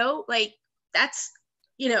honest, you know, like that's,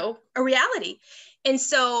 you know, a reality. And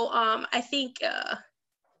so I think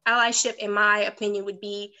allyship, in my opinion, would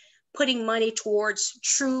be putting money towards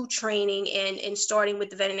true training and starting with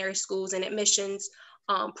the veterinary schools and admissions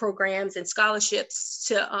programs and scholarships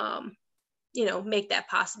to, you know, make that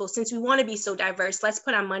possible. Since we want to be so diverse, let's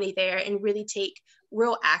put our money there and really take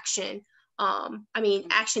real action. I mean,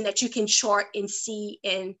 action that you can chart and see,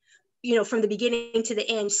 and, you know, from the beginning to the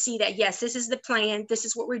end, see that, yes, this is the plan, this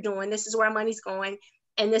is what we're doing, this is where our money's going,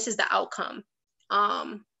 and this is the outcome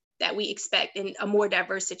that we expect in a more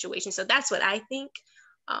diverse situation. So that's what I think.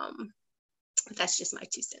 That's just my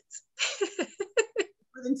 2 cents.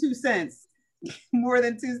 More than 2 cents. More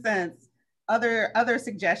than 2 cents. Other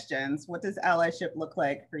suggestions? What does allyship look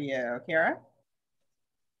like for you, Cara?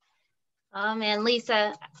 Oh man,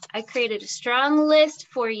 Lisa, I created a strong list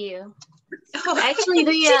for you. Oh, actually,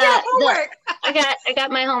 I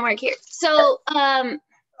got my homework here. So,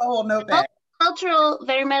 oh no, bad. Cultural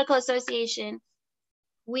Veterinary Medical Association,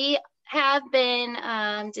 we have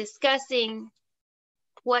been discussing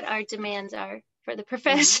what our demands are for the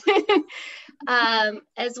profession,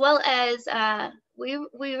 as well as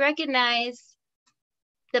we recognize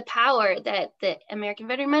the power that the American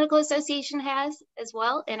Veterinary Medical Association has as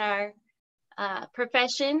well in our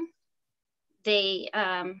profession. They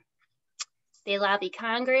lobby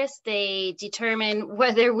Congress. They determine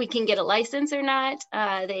whether we can get a license or not.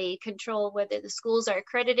 They control whether the schools are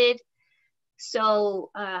accredited.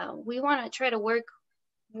 So we want to try to work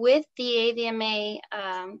with the AVMA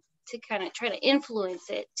to kind of try to influence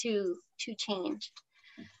it to change.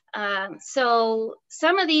 So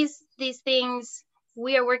some of these things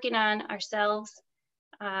we are working on ourselves,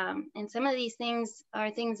 and some of these things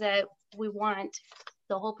are things that we want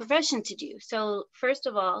the whole profession to do. So first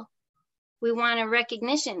of all, we want a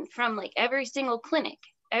recognition from like every single clinic,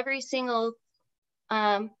 every single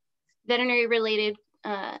veterinary related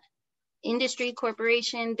industry,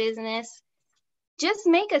 corporation, business. Just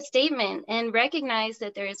make a statement and recognize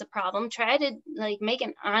that there is a problem. Try to like make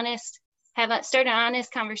an honest, start an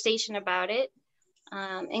honest conversation about it,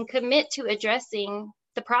 and commit to addressing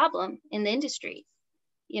the problem in the industry.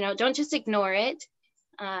 You know, don't just ignore it,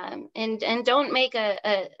 and don't make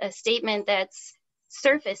a statement that's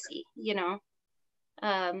surfacey. You know,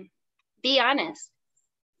 be honest.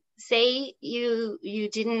 Say you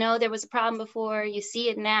didn't know there was a problem before. You see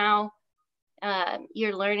it now.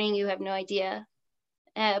 You're learning. You have no idea.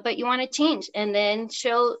 But you want to change, and then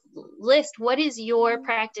list what is your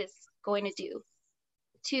practice going to do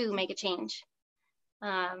to make a change.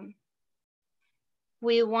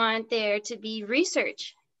 We want there to be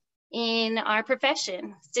research in our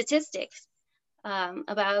profession, statistics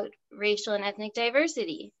about racial and ethnic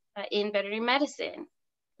diversity in veterinary medicine.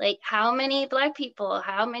 Like how many Black people,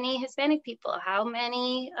 how many Hispanic people, how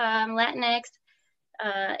many Latinx,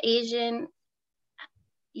 Asian,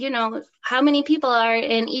 you know, how many people are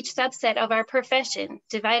in each subset of our profession,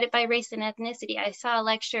 divided by race and ethnicity. I saw a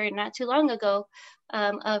lecture not too long ago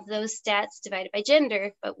of those stats divided by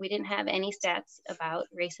gender, but we didn't have any stats about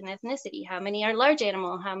race and ethnicity. How many are large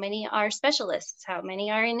animal? How many are specialists? How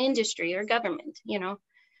many are in industry or government? You know,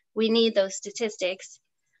 we need those statistics.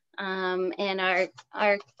 And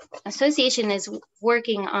our association is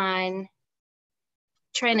working on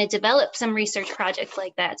trying to develop some research projects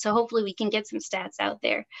like that. So hopefully we can get some stats out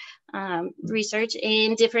there. Research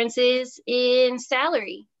in differences in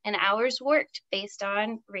salary and hours worked based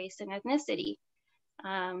on race and ethnicity.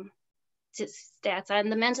 Stats on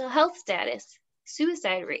the mental health status,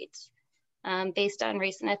 suicide rates based on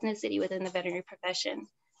race and ethnicity within the veterinary profession.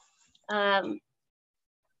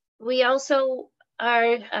 We also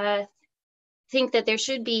think that there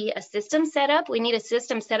should be a system set up. We need a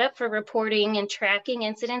system set up for reporting and tracking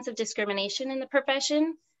incidents of discrimination in the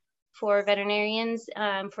profession for veterinarians,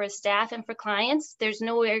 for staff, and for clients. There's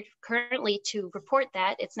nowhere currently to report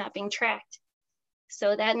that. It's not being tracked.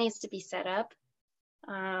 So that needs to be set up.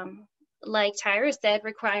 Like Tyra said,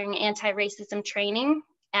 requiring anti-racism training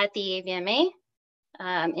at the AVMA,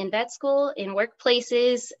 in vet school, in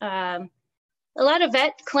workplaces, a lot of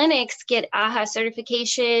vet clinics get AHA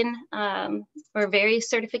certification or various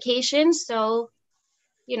certifications. So,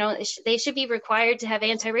 you know, they should be required to have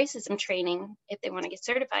anti-racism training if they want to get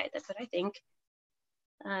certified. That's what I think.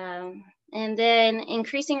 And then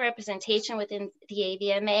increasing representation within the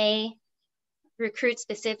AVMA, recruit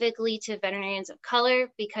specifically to veterinarians of color,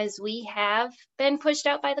 because we have been pushed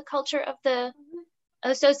out by the culture of the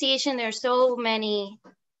association. There are so many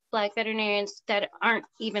Black veterinarians that aren't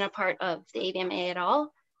even a part of the AVMA at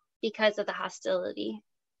all because of the hostility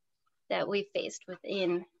that we faced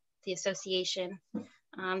within the association.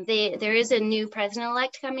 There is a new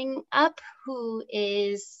president-elect coming up who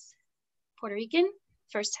is Puerto Rican,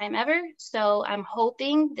 first time ever. So I'm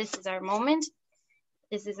hoping this is our moment.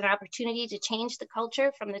 This is an opportunity to change the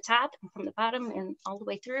culture from the top and from the bottom and all the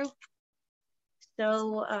way through.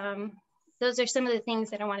 So those are some of the things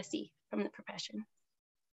that I want to see from the profession.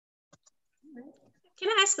 Can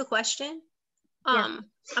I ask a question? Yeah.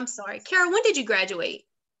 I'm sorry. Cara, when did you graduate?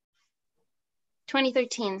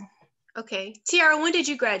 2013. Okay. Tierra, when did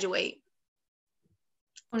you graduate?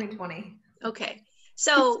 2020. Okay.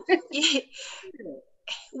 So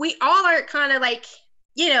we all are kind of like,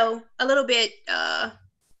 you know, a little bit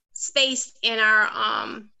spaced in our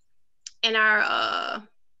I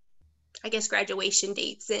guess graduation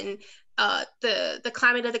dates and the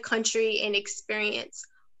climate of the country and experience.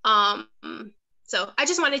 So I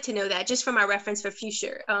just wanted to know that, just for my reference for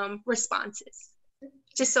future responses,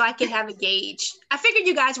 just so I could have a gauge. I figured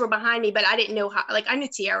you guys were behind me, but I didn't know how. Like, I knew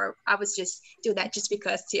Tierra. I was just do that just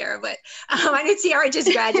because Tierra, but I knew Tierra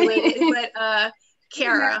just graduated. But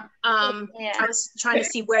Cara, Yeah. I was trying to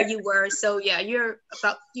see where you were. So yeah, you're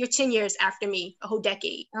 10 years after me, a whole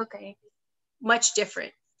decade. Okay. Much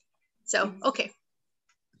different. So okay.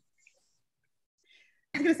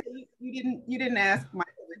 I was gonna say you didn't ask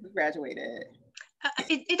Michael when he graduated.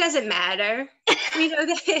 It doesn't matter. You know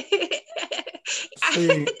that.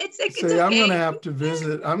 It's See, okay. I'm going to have to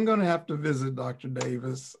visit. I'm going to have to visit Dr.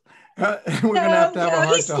 Davis. We're going to have a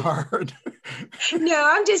heart-to-heart. No,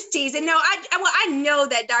 I'm just teasing. No, I know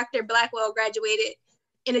that Dr. Blackwell graduated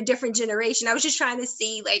in a different generation. I was just trying to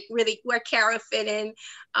see, like, really where Cara fit in,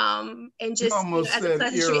 and just as a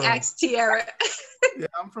pleasantry asked Tierra. Yeah,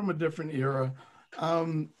 I'm from a different era.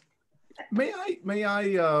 May I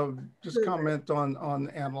just comment on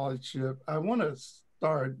allyship? I want to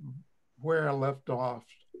start where I left off.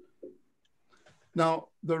 Now,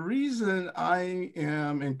 the reason I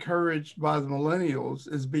am encouraged by the millennials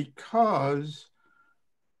is because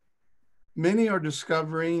many are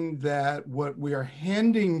discovering that what we are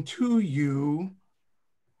handing to you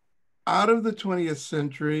out of the 20th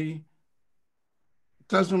century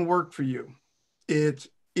doesn't work for you. It's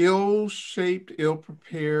ill-shaped,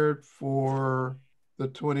 ill-prepared for the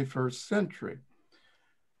 21st century.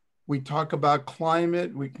 We talk about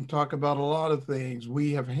climate, we can talk about a lot of things.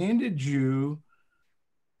 We have handed you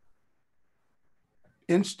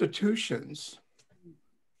institutions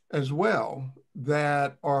as well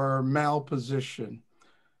that are malpositioned.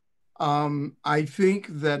 I think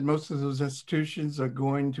that most of those institutions are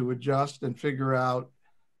going to adjust and figure out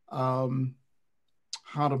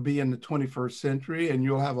how to be in the 21st century, and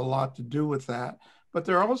you'll have a lot to do with that. But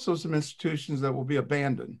there are also some institutions that will be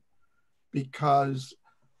abandoned because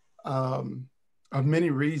of many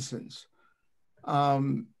reasons.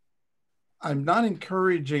 I'm not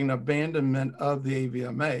encouraging abandonment of the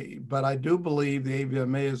AVMA, but I do believe the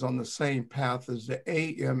AVMA is on the same path as the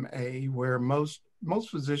AMA, where most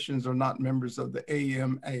physicians are not members of the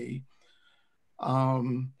AMA.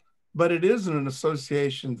 But it is an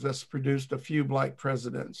association that's produced a few Black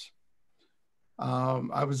presidents.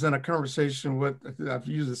 I was in a conversation with, I've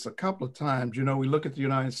used this a couple of times, you know, we look at the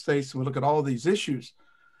United States and we look at all these issues,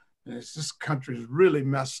 and this country is really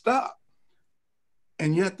messed up.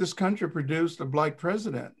 And yet this country produced a Black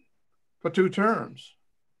president for 2 terms.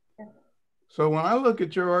 So when I look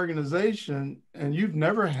at your organization, and you've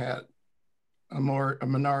never had a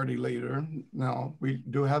minority leader, now we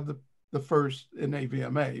do have the first in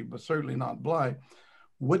AVMA, but certainly not Black.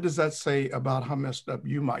 What does that say about how messed up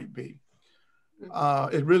you might be?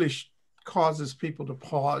 It really causes people to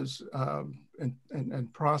pause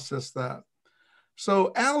and process that.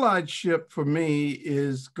 So allyship for me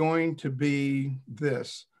is going to be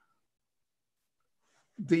this.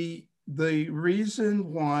 The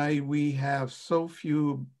reason why we have so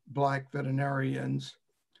few Black veterinarians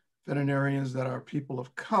that are people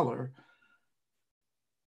of color,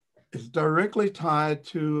 is directly tied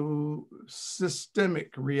to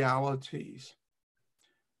systemic realities,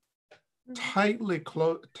 tightly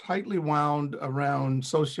wound around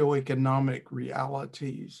socioeconomic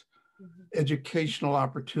realities, educational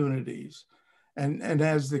opportunities. And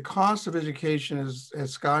as the cost of education has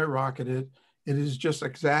skyrocketed, it has just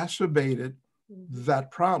exacerbated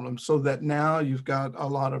that problem, so that now you've got a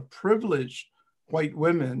lot of privileged white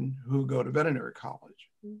women who go to veterinary college.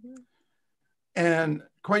 And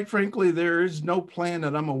quite frankly, there is no plan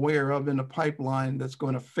that I'm aware of in the pipeline that's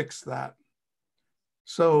going to fix that.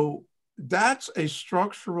 So that's a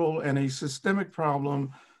structural and a systemic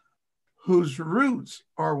problem whose roots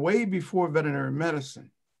are way before veterinary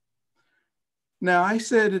medicine. Now, I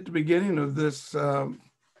said at the beginning of this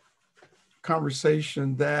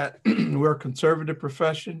conversation that we're a conservative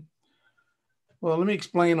profession. Well, let me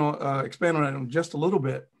expand on that just a little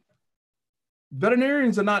bit.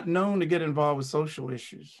 Veterinarians are not known to get involved with social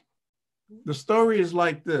issues. The story is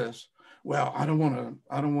like this. Well, I don't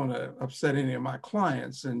want to upset any of my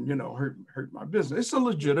clients and, you know, hurt my business. It's a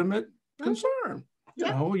legitimate concern. You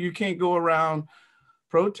know, you can't go around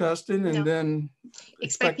protesting and then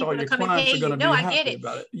expect all your clients are going to be happy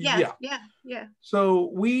about it. Yeah.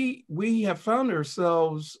 So we have found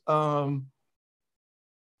ourselves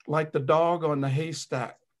like the dog on the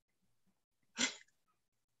haystack.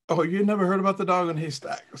 Oh, you never heard about the dog on the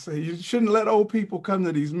haystack? So you shouldn't let old people come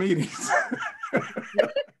to these meetings.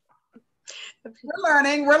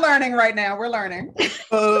 We're learning right now. We're learning.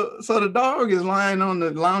 So the dog is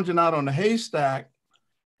lounging out on the haystack,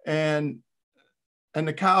 and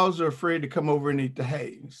the cows are afraid to come over and eat the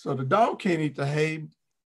hay. So the dog can't eat the hay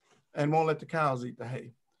and won't let the cows eat the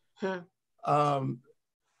hay.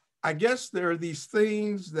 I guess there are these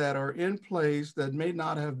things that are in place that may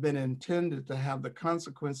not have been intended to have the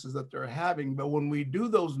consequences that they're having. But when we do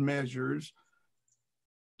those measures,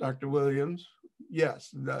 Dr. Williams,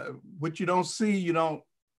 yes, what you don't see, you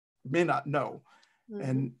may not know.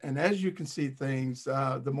 And as you can see things,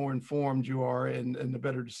 the more informed you are and the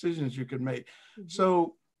better decisions you can make.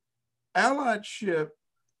 So allyship,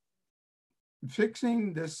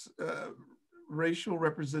 fixing this racial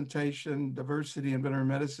representation, diversity in veterinary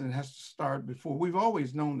medicine has to start before. We've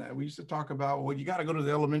always known that. We used to talk about, well, you got to go to the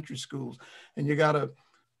elementary schools and you got to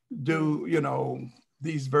do, you know,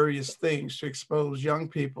 these various things to expose young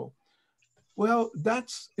people. Well,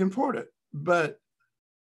 that's important, but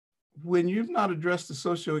when you've not addressed the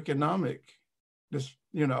socioeconomic,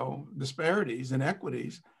 disparities and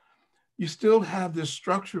equities, you still have this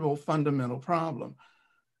structural fundamental problem.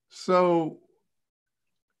 So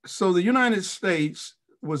the United States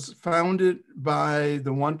was founded by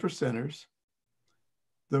the one percenters.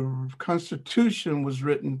 The Constitution was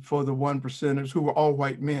written for the one percenters, who were all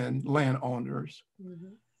white men, landowners.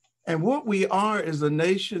 And what we are is a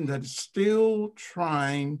nation that is still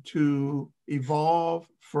trying to evolve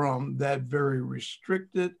from that very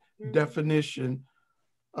restricted definition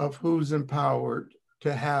of who's empowered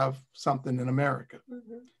to have something in America.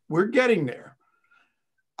 We're getting there.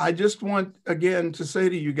 I just want, again, to say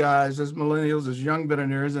to you guys, as millennials, as young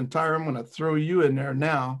veterinarians, and Tyra, I'm going to throw you in there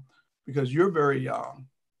now because you're very young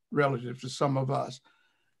relative to some of us.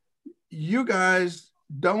 You guys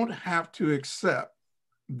don't have to accept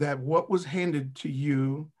that what was handed to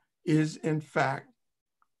you is, in fact,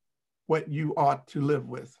 what you ought to live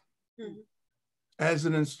with as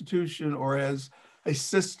an institution or as a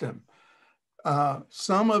system.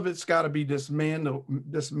 Some of it's got to be dismantled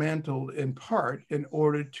in part in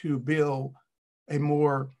order to build a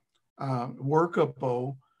more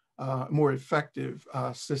workable, more effective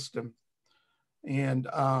system. And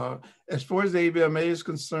as far as the AVMA is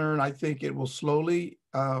concerned, I think it will slowly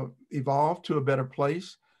evolve to a better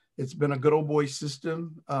place. It's been a good old boy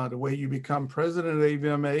system. The way you become president of the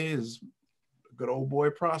AVMA is a good old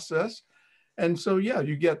boy process. And so, yeah,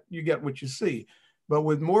 you get what you see. But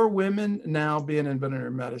with more women now being in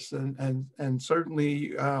veterinary medicine and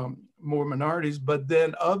certainly more minorities, but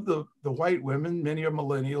then of the white women, many are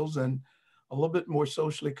millennials and a little bit more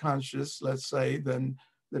socially conscious, let's say, than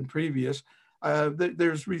previous,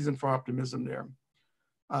 there's reason for optimism there.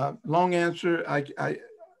 Long answer,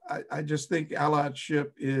 I just think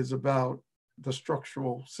allyship is about the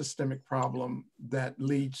structural systemic problem that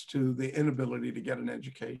leads to the inability to get an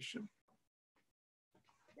education.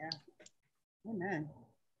 Yeah. Amen.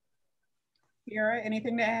 Tierra,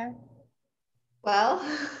 anything to add? Well,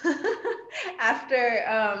 after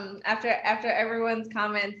everyone's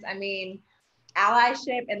comments, I mean,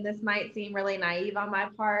 allyship, and this might seem really naive on my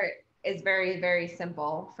part, is very, very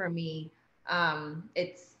simple for me.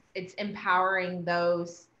 It's empowering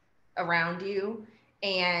those around you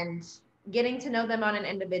and getting to know them on an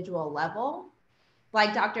individual level.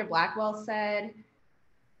 Like Dr. Blackwell said,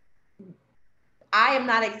 I am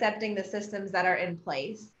not accepting the systems that are in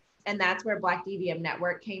place. And that's where Black DVM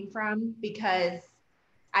Network came from, because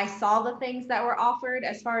I saw the things that were offered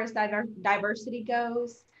as far as diversity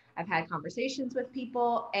goes. I've had conversations with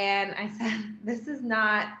people, and I said, this is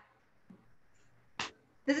not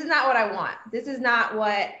what I want. This is not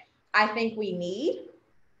what I think we need.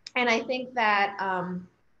 And I think that,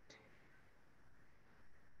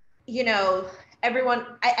 you know, everyone,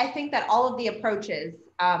 I think that all of the approaches,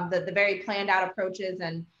 the very planned out approaches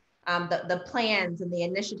and the plans and the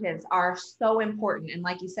initiatives are so important. And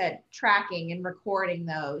like you said, tracking and recording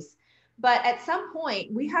those. But at some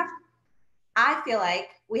point I feel like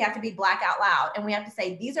we have to be Black out loud, and we have to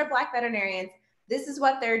say, these are Black veterinarians. This is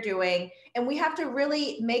what they're doing. And we have to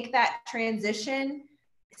really make that transition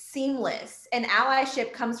seamless. And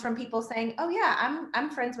allyship comes from people saying, oh yeah, I'm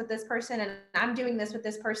friends with this person, and I'm doing this with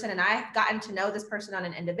this person, and I've gotten to know this person on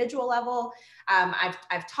an individual level.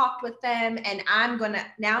 I've talked with them, and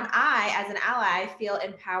now I, as an ally, feel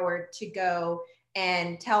empowered to go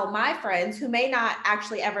and tell my friends who may not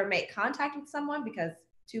actually ever make contact with someone, because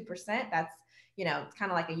 2%, that's, you know, it's kind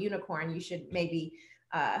of like a unicorn. You should maybe,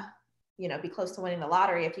 you know, be close to winning the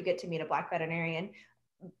lottery if you get to meet a Black veterinarian.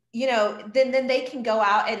 You know, then they can go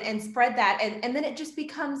out and spread that. And then it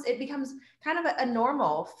becomes kind of a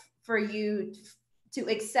normal for you to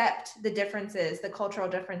accept the differences, the cultural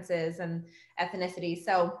differences and ethnicity.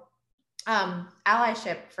 So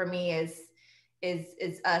allyship for me is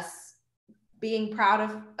us being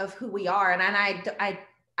proud of who we are. And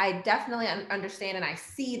I definitely understand, and I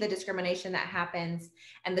see the discrimination that happens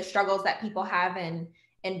and the struggles that people have in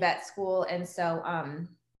vet school. And so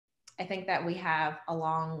I think that we have a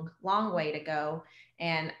long way to go.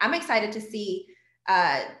 And I'm excited to see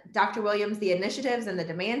Dr. Williams, the initiatives and the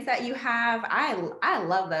demands that you have. I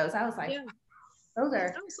love those. I was like, yeah. those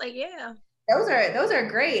are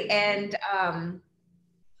great. And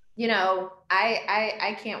you know,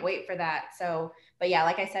 I can't wait for that. So, but yeah,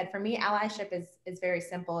 like I said, for me, allyship is very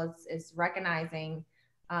simple. It's recognizing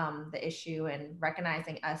the issue and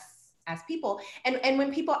recognizing us as people. And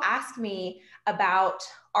when people ask me about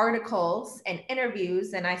articles and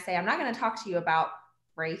interviews, and I say, I'm not going to talk to you about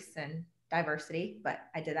race and diversity, but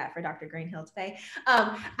I did that for Dr. Greenhill today.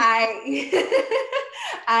 I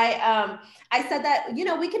said that, you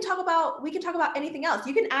know, we can talk about anything else.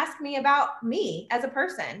 You can ask me about me as a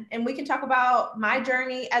person, and we can talk about my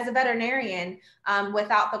journey as a veterinarian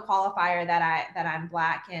without the qualifier that I'm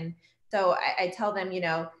Black. And so I tell them, you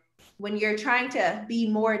know, when you're trying to be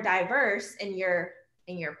more diverse in your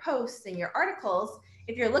posts and your articles,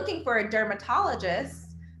 if you're looking for a dermatologist,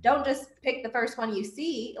 don't just pick the first one you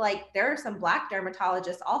see. Like, there are some Black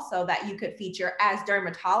dermatologists also that you could feature as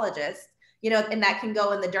dermatologists, you know, and that can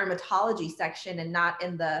go in the dermatology section and not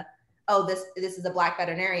in the, oh, this is a Black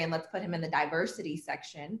veterinarian, let's put him in the diversity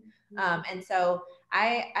section. And so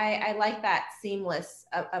I like that seamless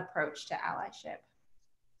approach to allyship.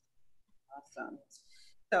 Awesome.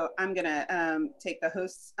 So I'm gonna take the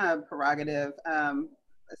host's prerogative,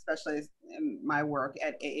 especially in my work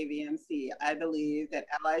at AAVMC. I believe that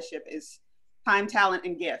allyship is time, talent,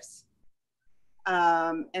 and gifts.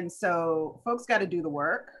 And so folks got to do the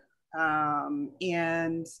work.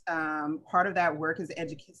 And part of that work is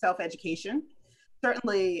self-education.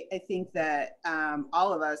 Certainly, I think that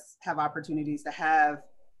all of us have opportunities to have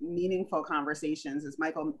meaningful conversations, as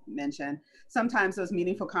Michael mentioned. Sometimes those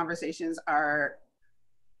meaningful conversations are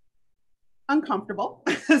uncomfortable.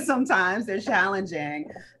 Sometimes they're challenging.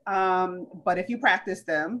 But if you practice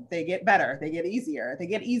them, they get better, they get easier. They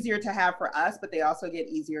get easier to have for us, but they also get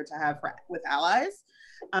easier to have with allies.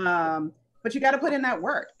 But you got to put in that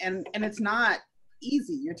work, and it's not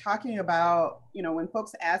easy. You're talking about, you know, when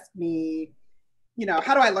folks ask me, you know,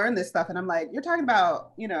 how do I learn this stuff? And I'm like, you're talking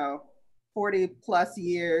about, you know, 40 plus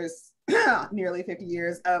years, nearly 50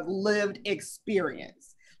 years of lived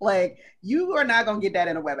experience. Like, you are not going to get that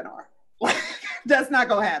in a webinar. That's not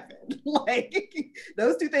going to happen. Like,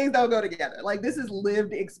 those two things don't go together. Like, this is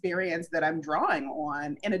lived experience that I'm drawing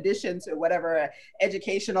on, in addition to whatever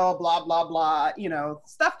educational blah, blah, blah, you know,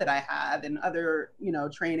 stuff that I have and other, you know,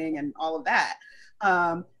 training and all of that.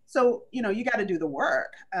 So, you know, you got to do the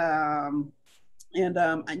work. You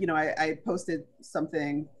know, I posted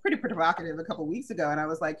something pretty provocative a couple of weeks ago, and I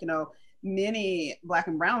was like, you know, many Black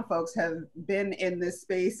and brown folks have been in this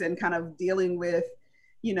space and kind of dealing with,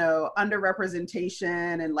 you know,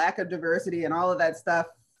 underrepresentation and lack of diversity and all of that stuff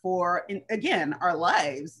for, again, our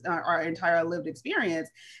lives, our entire lived experience.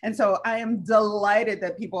 And so I am delighted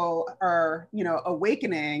that people are, you know,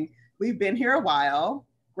 awakening. We've been here a while.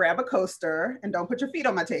 Grab a coaster and don't put your feet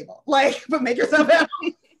on my table. Like, but make yourself happy.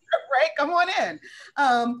 Right? Come on in.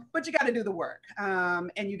 But you got to do the work.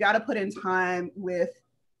 And you got to put in time with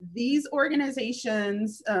these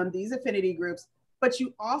organizations, these affinity groups, but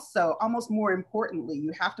you also, almost more importantly,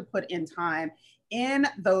 you have to put in time in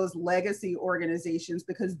those legacy organizations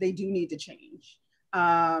because they do need to change.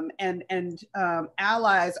 Allies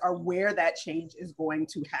are where that change is going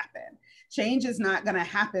to happen. Change is not going to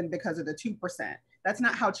happen because of the 2%. That's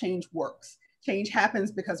not how change works. Change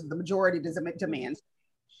happens because of the majority demands.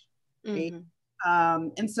 Mm-hmm.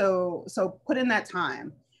 And so put in that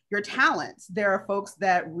time. Your talents. There are folks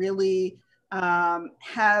that really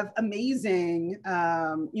have amazing,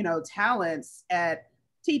 talents at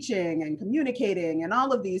teaching and communicating and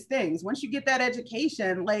all of these things. Once you get that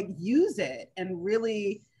education, like use it and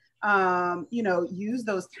really, use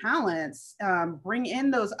those talents, bring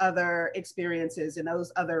in those other experiences and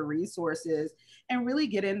those other resources and really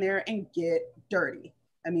get in there and get dirty.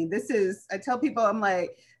 I mean, I tell people, I'm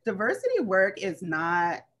like, diversity work is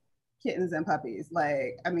not kittens and puppies.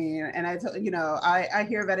 Like, I mean, and I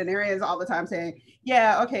hear veterinarians all the time saying,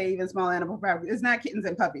 yeah, okay, even small animal practice, it's not kittens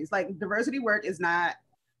and puppies. Like diversity work is not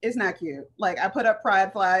cute. Like I put up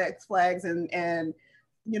pride flags and and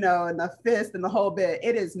the fist and the whole bit.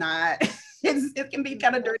 It is not, it can be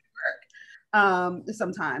kind of dirty work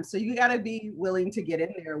sometimes. So you got to be willing to get in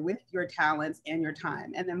there with your talents and your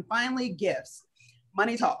time. And then finally, gifts.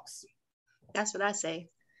 Money talks. That's what I say.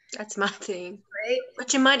 That's my thing. Right?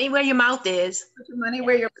 Put your money where your mouth is. Put your money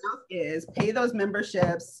where your mouth is. Pay those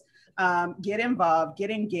memberships. Get involved. Get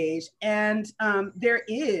engaged. And there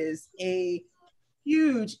is a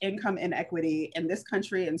huge income inequity in this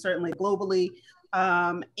country and certainly globally.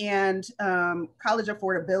 College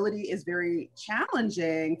affordability is very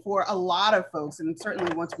challenging for a lot of folks. And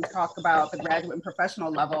certainly once we talk about the graduate and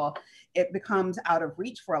professional level, it becomes out of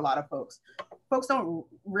reach for a lot of folks. Folks don't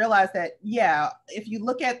realize that, if you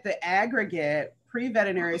look at the aggregate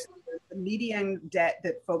pre-veterinary, the median debt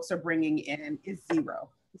that folks are bringing in is zero.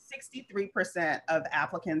 63% of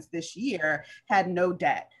applicants this year had no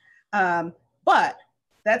debt. But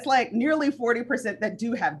that's like nearly 40% that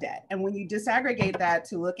do have debt. And when you disaggregate that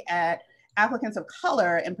to look at applicants of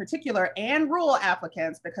color in particular and rural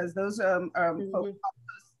applicants, because those folks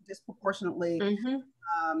disproportionately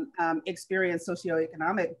experience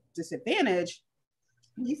socioeconomic disadvantage,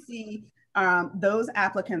 we see those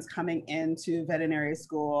applicants coming into veterinary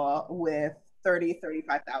school with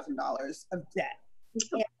 $30,000-$35,000 of debt.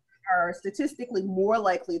 And are statistically more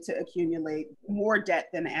likely to accumulate more debt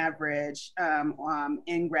than average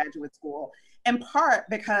in graduate school, in part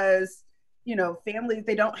because, families,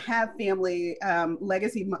 they don't have family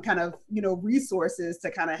legacy kind of, resources to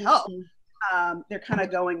kind of help. They're kind of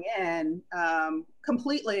going in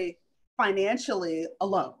completely financially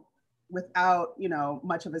alone without,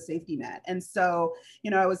 much of a safety net. And so,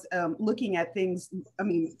 I was looking at things, I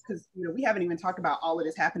mean, because, we haven't even talked about all of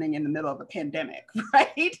this happening in the middle of a pandemic,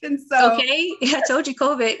 right? And so. Okay, I told you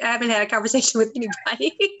COVID, I haven't had a conversation with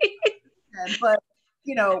anybody. But,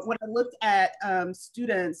 when I looked at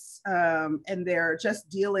students and they're just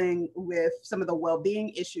dealing with some of the well-being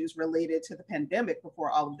issues related to the pandemic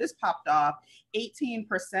before all of this popped off,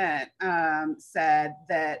 18% said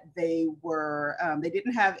that they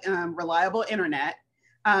didn't have reliable internet.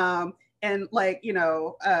 And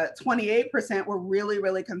 28% were really,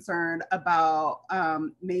 really concerned about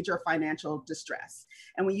major financial distress.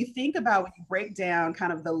 And when you think about, when you break down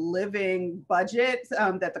kind of the living budget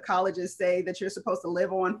that the colleges say that you're supposed to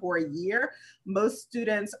live on for a year, most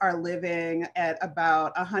students are living at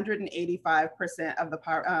about 185% of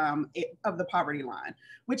the poverty line,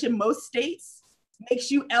 which in most states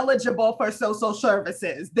makes you eligible for social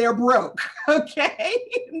services. They're broke, okay?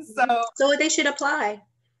 And so they should apply.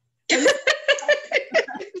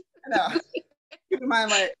 No, keep in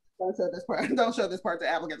mind, like, don't show this part to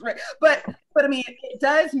applicants, right? But I mean, it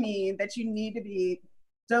does mean that you need to be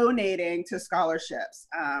donating to scholarships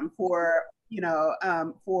for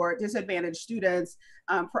disadvantaged students,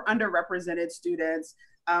 for underrepresented students.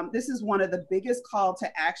 This is one of the biggest call to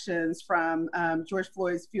actions from George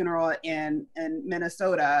Floyd's funeral in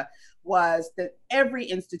Minnesota, was that every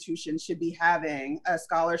institution should be having a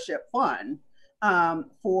scholarship fund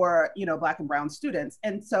for Black and brown students.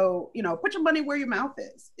 And so, put your money where your mouth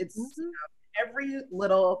is. It's every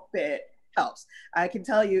little bit helps. I can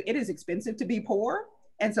tell you it is expensive to be poor.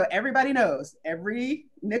 And so everybody knows every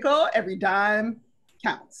nickel, every dime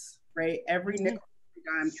counts, right? Every nickel, every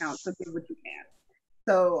dime counts. So give what you can.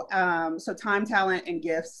 So, so time, talent, and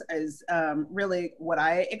gifts is really what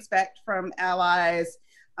I expect from allies,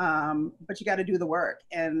 but you got to do the work.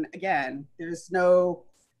 And again,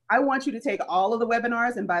 I want you to take all of the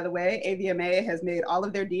webinars. And by the way, AVMA has made all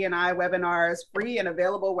of their D&I webinars free and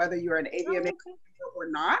available, whether you're an AVMA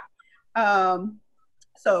or not.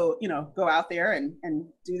 So, go out there and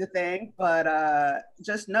do the thing, but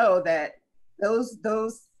just know that those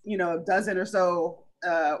dozen or so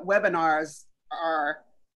webinars are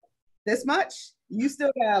this much. You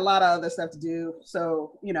still got a lot of other stuff to do.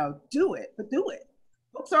 So, do it, but do it.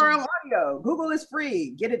 Books are on audio. Google is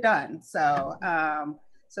free. Get it done. So,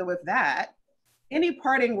 so with that, any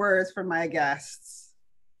parting words from my guests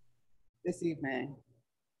this evening?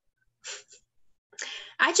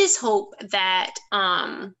 I just hope that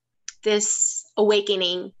this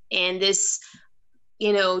awakening and this,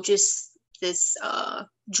 just this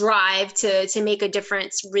drive to make a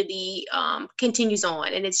difference really continues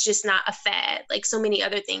on, and it's just not a fad like so many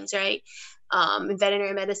other things, right? In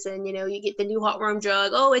veterinary medicine, you get the new heartworm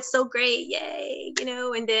drug. Oh, it's so great. Yay.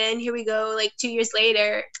 And then here we go, like 2 years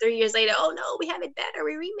later, 3 years later. Oh no, we have it better.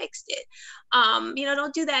 We remixed it.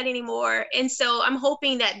 Don't do that anymore. And so I'm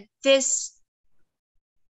hoping that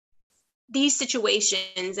these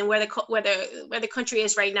situations and where the country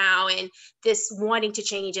is right now, and this wanting to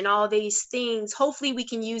change and all these things, hopefully we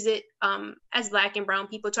can use it as Black and brown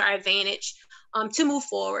people to our advantage to move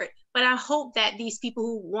forward. But I hope that these people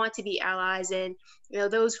who want to be allies, and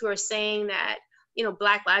those who are saying that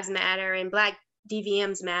Black lives matter and Black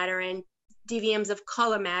DVMs matter and DVMs of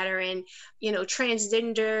color matter, and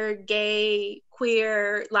transgender, gay,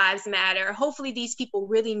 queer lives matter, hopefully these people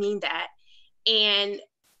really mean that. And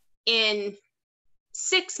in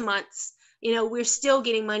 6 months, we're still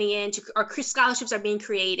getting money in, our scholarships are being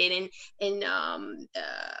created, and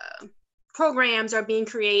programs are being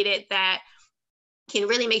created that can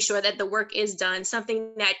really make sure that the work is done,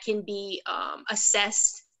 something that can be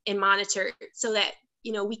assessed and monitored, so that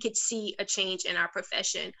we could see a change in our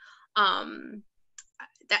profession.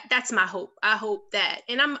 That's my hope. I hope that,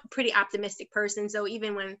 and I'm a pretty optimistic person, so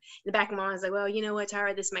even when in the back of my mind I was like, well, you know what,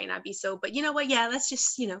 Tyra, this might not be so, but you know what, yeah, let's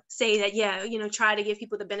just say that, yeah, try to give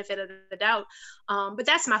people the benefit of the doubt. But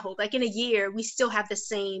that's my hope. Like in a year, we still have the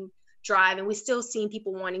same drive, and we still seeing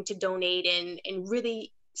people wanting to donate and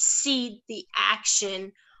really see the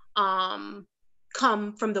action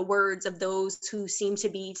come from the words of those who seem to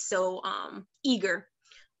be so eager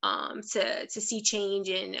to see change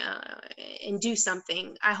and do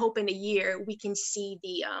something. I hope in a year we can see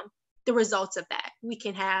the results of that. We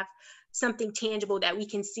can have something tangible that we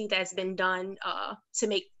can see that's been done to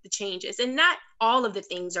make the changes. And not all of the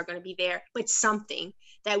things are going to be there, but something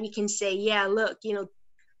that we can say, yeah, look,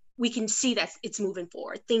 we can see that it's moving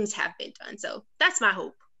forward. Things have been done. So that's my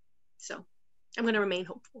hope. So I'm going to remain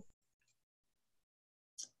hopeful.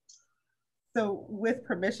 So with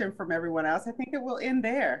permission from everyone else, I think it will end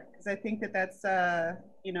there, because I think that that's,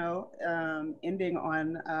 ending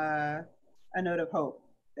on a note of hope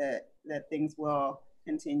that things will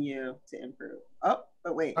continue to improve. Oh,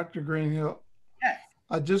 but wait. Dr. Greenhill, yes.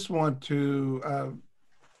 I just want to,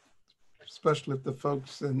 especially if the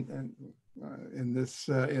folks in this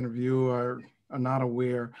interview are not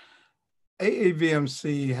aware,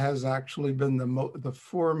 AAVMC has actually been the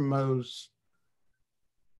foremost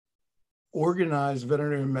organized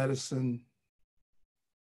veterinary medicine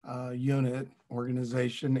unit,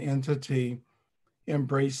 organization, entity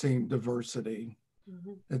embracing diversity.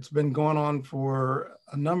 Mm-hmm. It's been going on for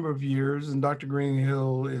a number of years, and Dr.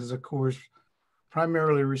 Greenhill is, of course,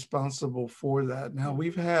 primarily responsible for that. Now,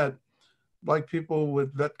 we've had Black people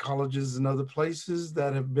with vet colleges and other places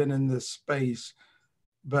that have been in this space,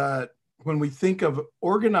 but when we think of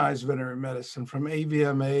organized veterinary medicine, from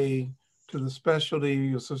AVMA to the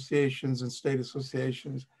specialty associations and state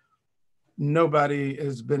associations, nobody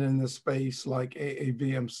has been in this space like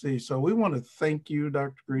AAVMC. So we want to thank you,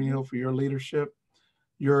 Dr. Greenhill, for your leadership,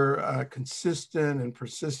 your consistent and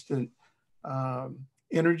persistent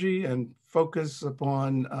energy and focus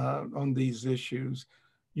on these issues.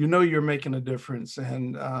 You're making a difference,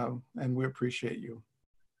 and we appreciate you.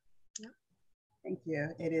 Thank you.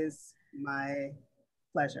 It is my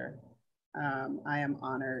pleasure. I am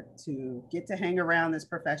honored to get to hang around this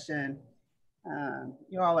profession.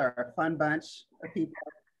 You all are a fun bunch of people.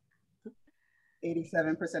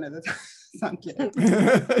 87% of the time. I'm kidding.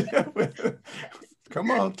 Come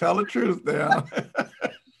on, tell the truth now.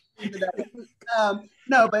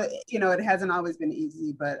 No, but it hasn't always been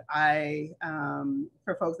easy. But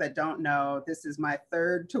for folks that don't know, this is my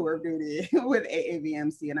third tour of duty with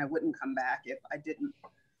AAVMC, and I wouldn't come back if I didn't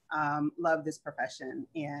love this profession.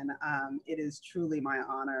 And it is truly my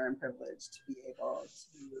honor and privilege to be able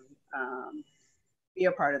to be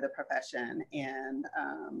a part of the profession and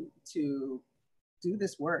to do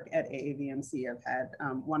this work at AAVMC. I've had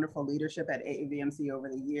wonderful leadership at AAVMC over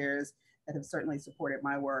the years that have certainly supported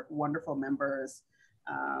my work, wonderful members.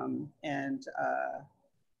 So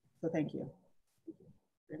thank you.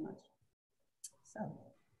 very much.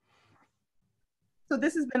 So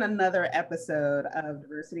this has been another episode of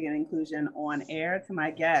Diversity and Inclusion on Air. To my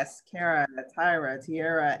guests, Cara, Tyra,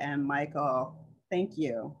 Tierra, and Michael, thank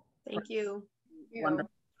you. Thank you. Wonderful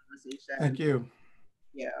conversation. Thank you.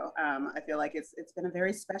 I feel like it's been a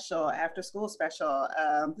very special after school special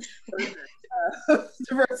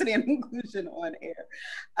diversity and inclusion on air.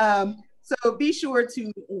 So be sure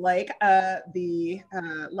to like the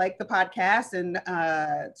podcast and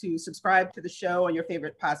to subscribe to the show on your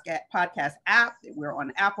favorite podcast app. We're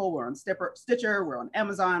on Apple, we're on Stitcher, we're on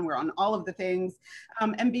Amazon, we're on all of the things.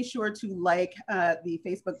 And be sure to like the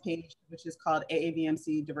Facebook page, which is called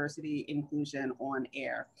AAVMC Diversity Inclusion on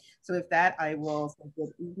Air. So with that, I will say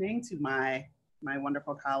good evening to my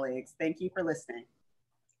wonderful colleagues. Thank you for listening.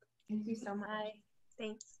 Thank you so much. Bye.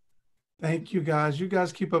 Thanks. Thank you, guys. You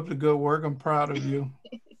guys keep up the good work. I'm proud of you.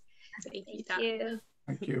 Thank you. Thank you.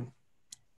 Thank you.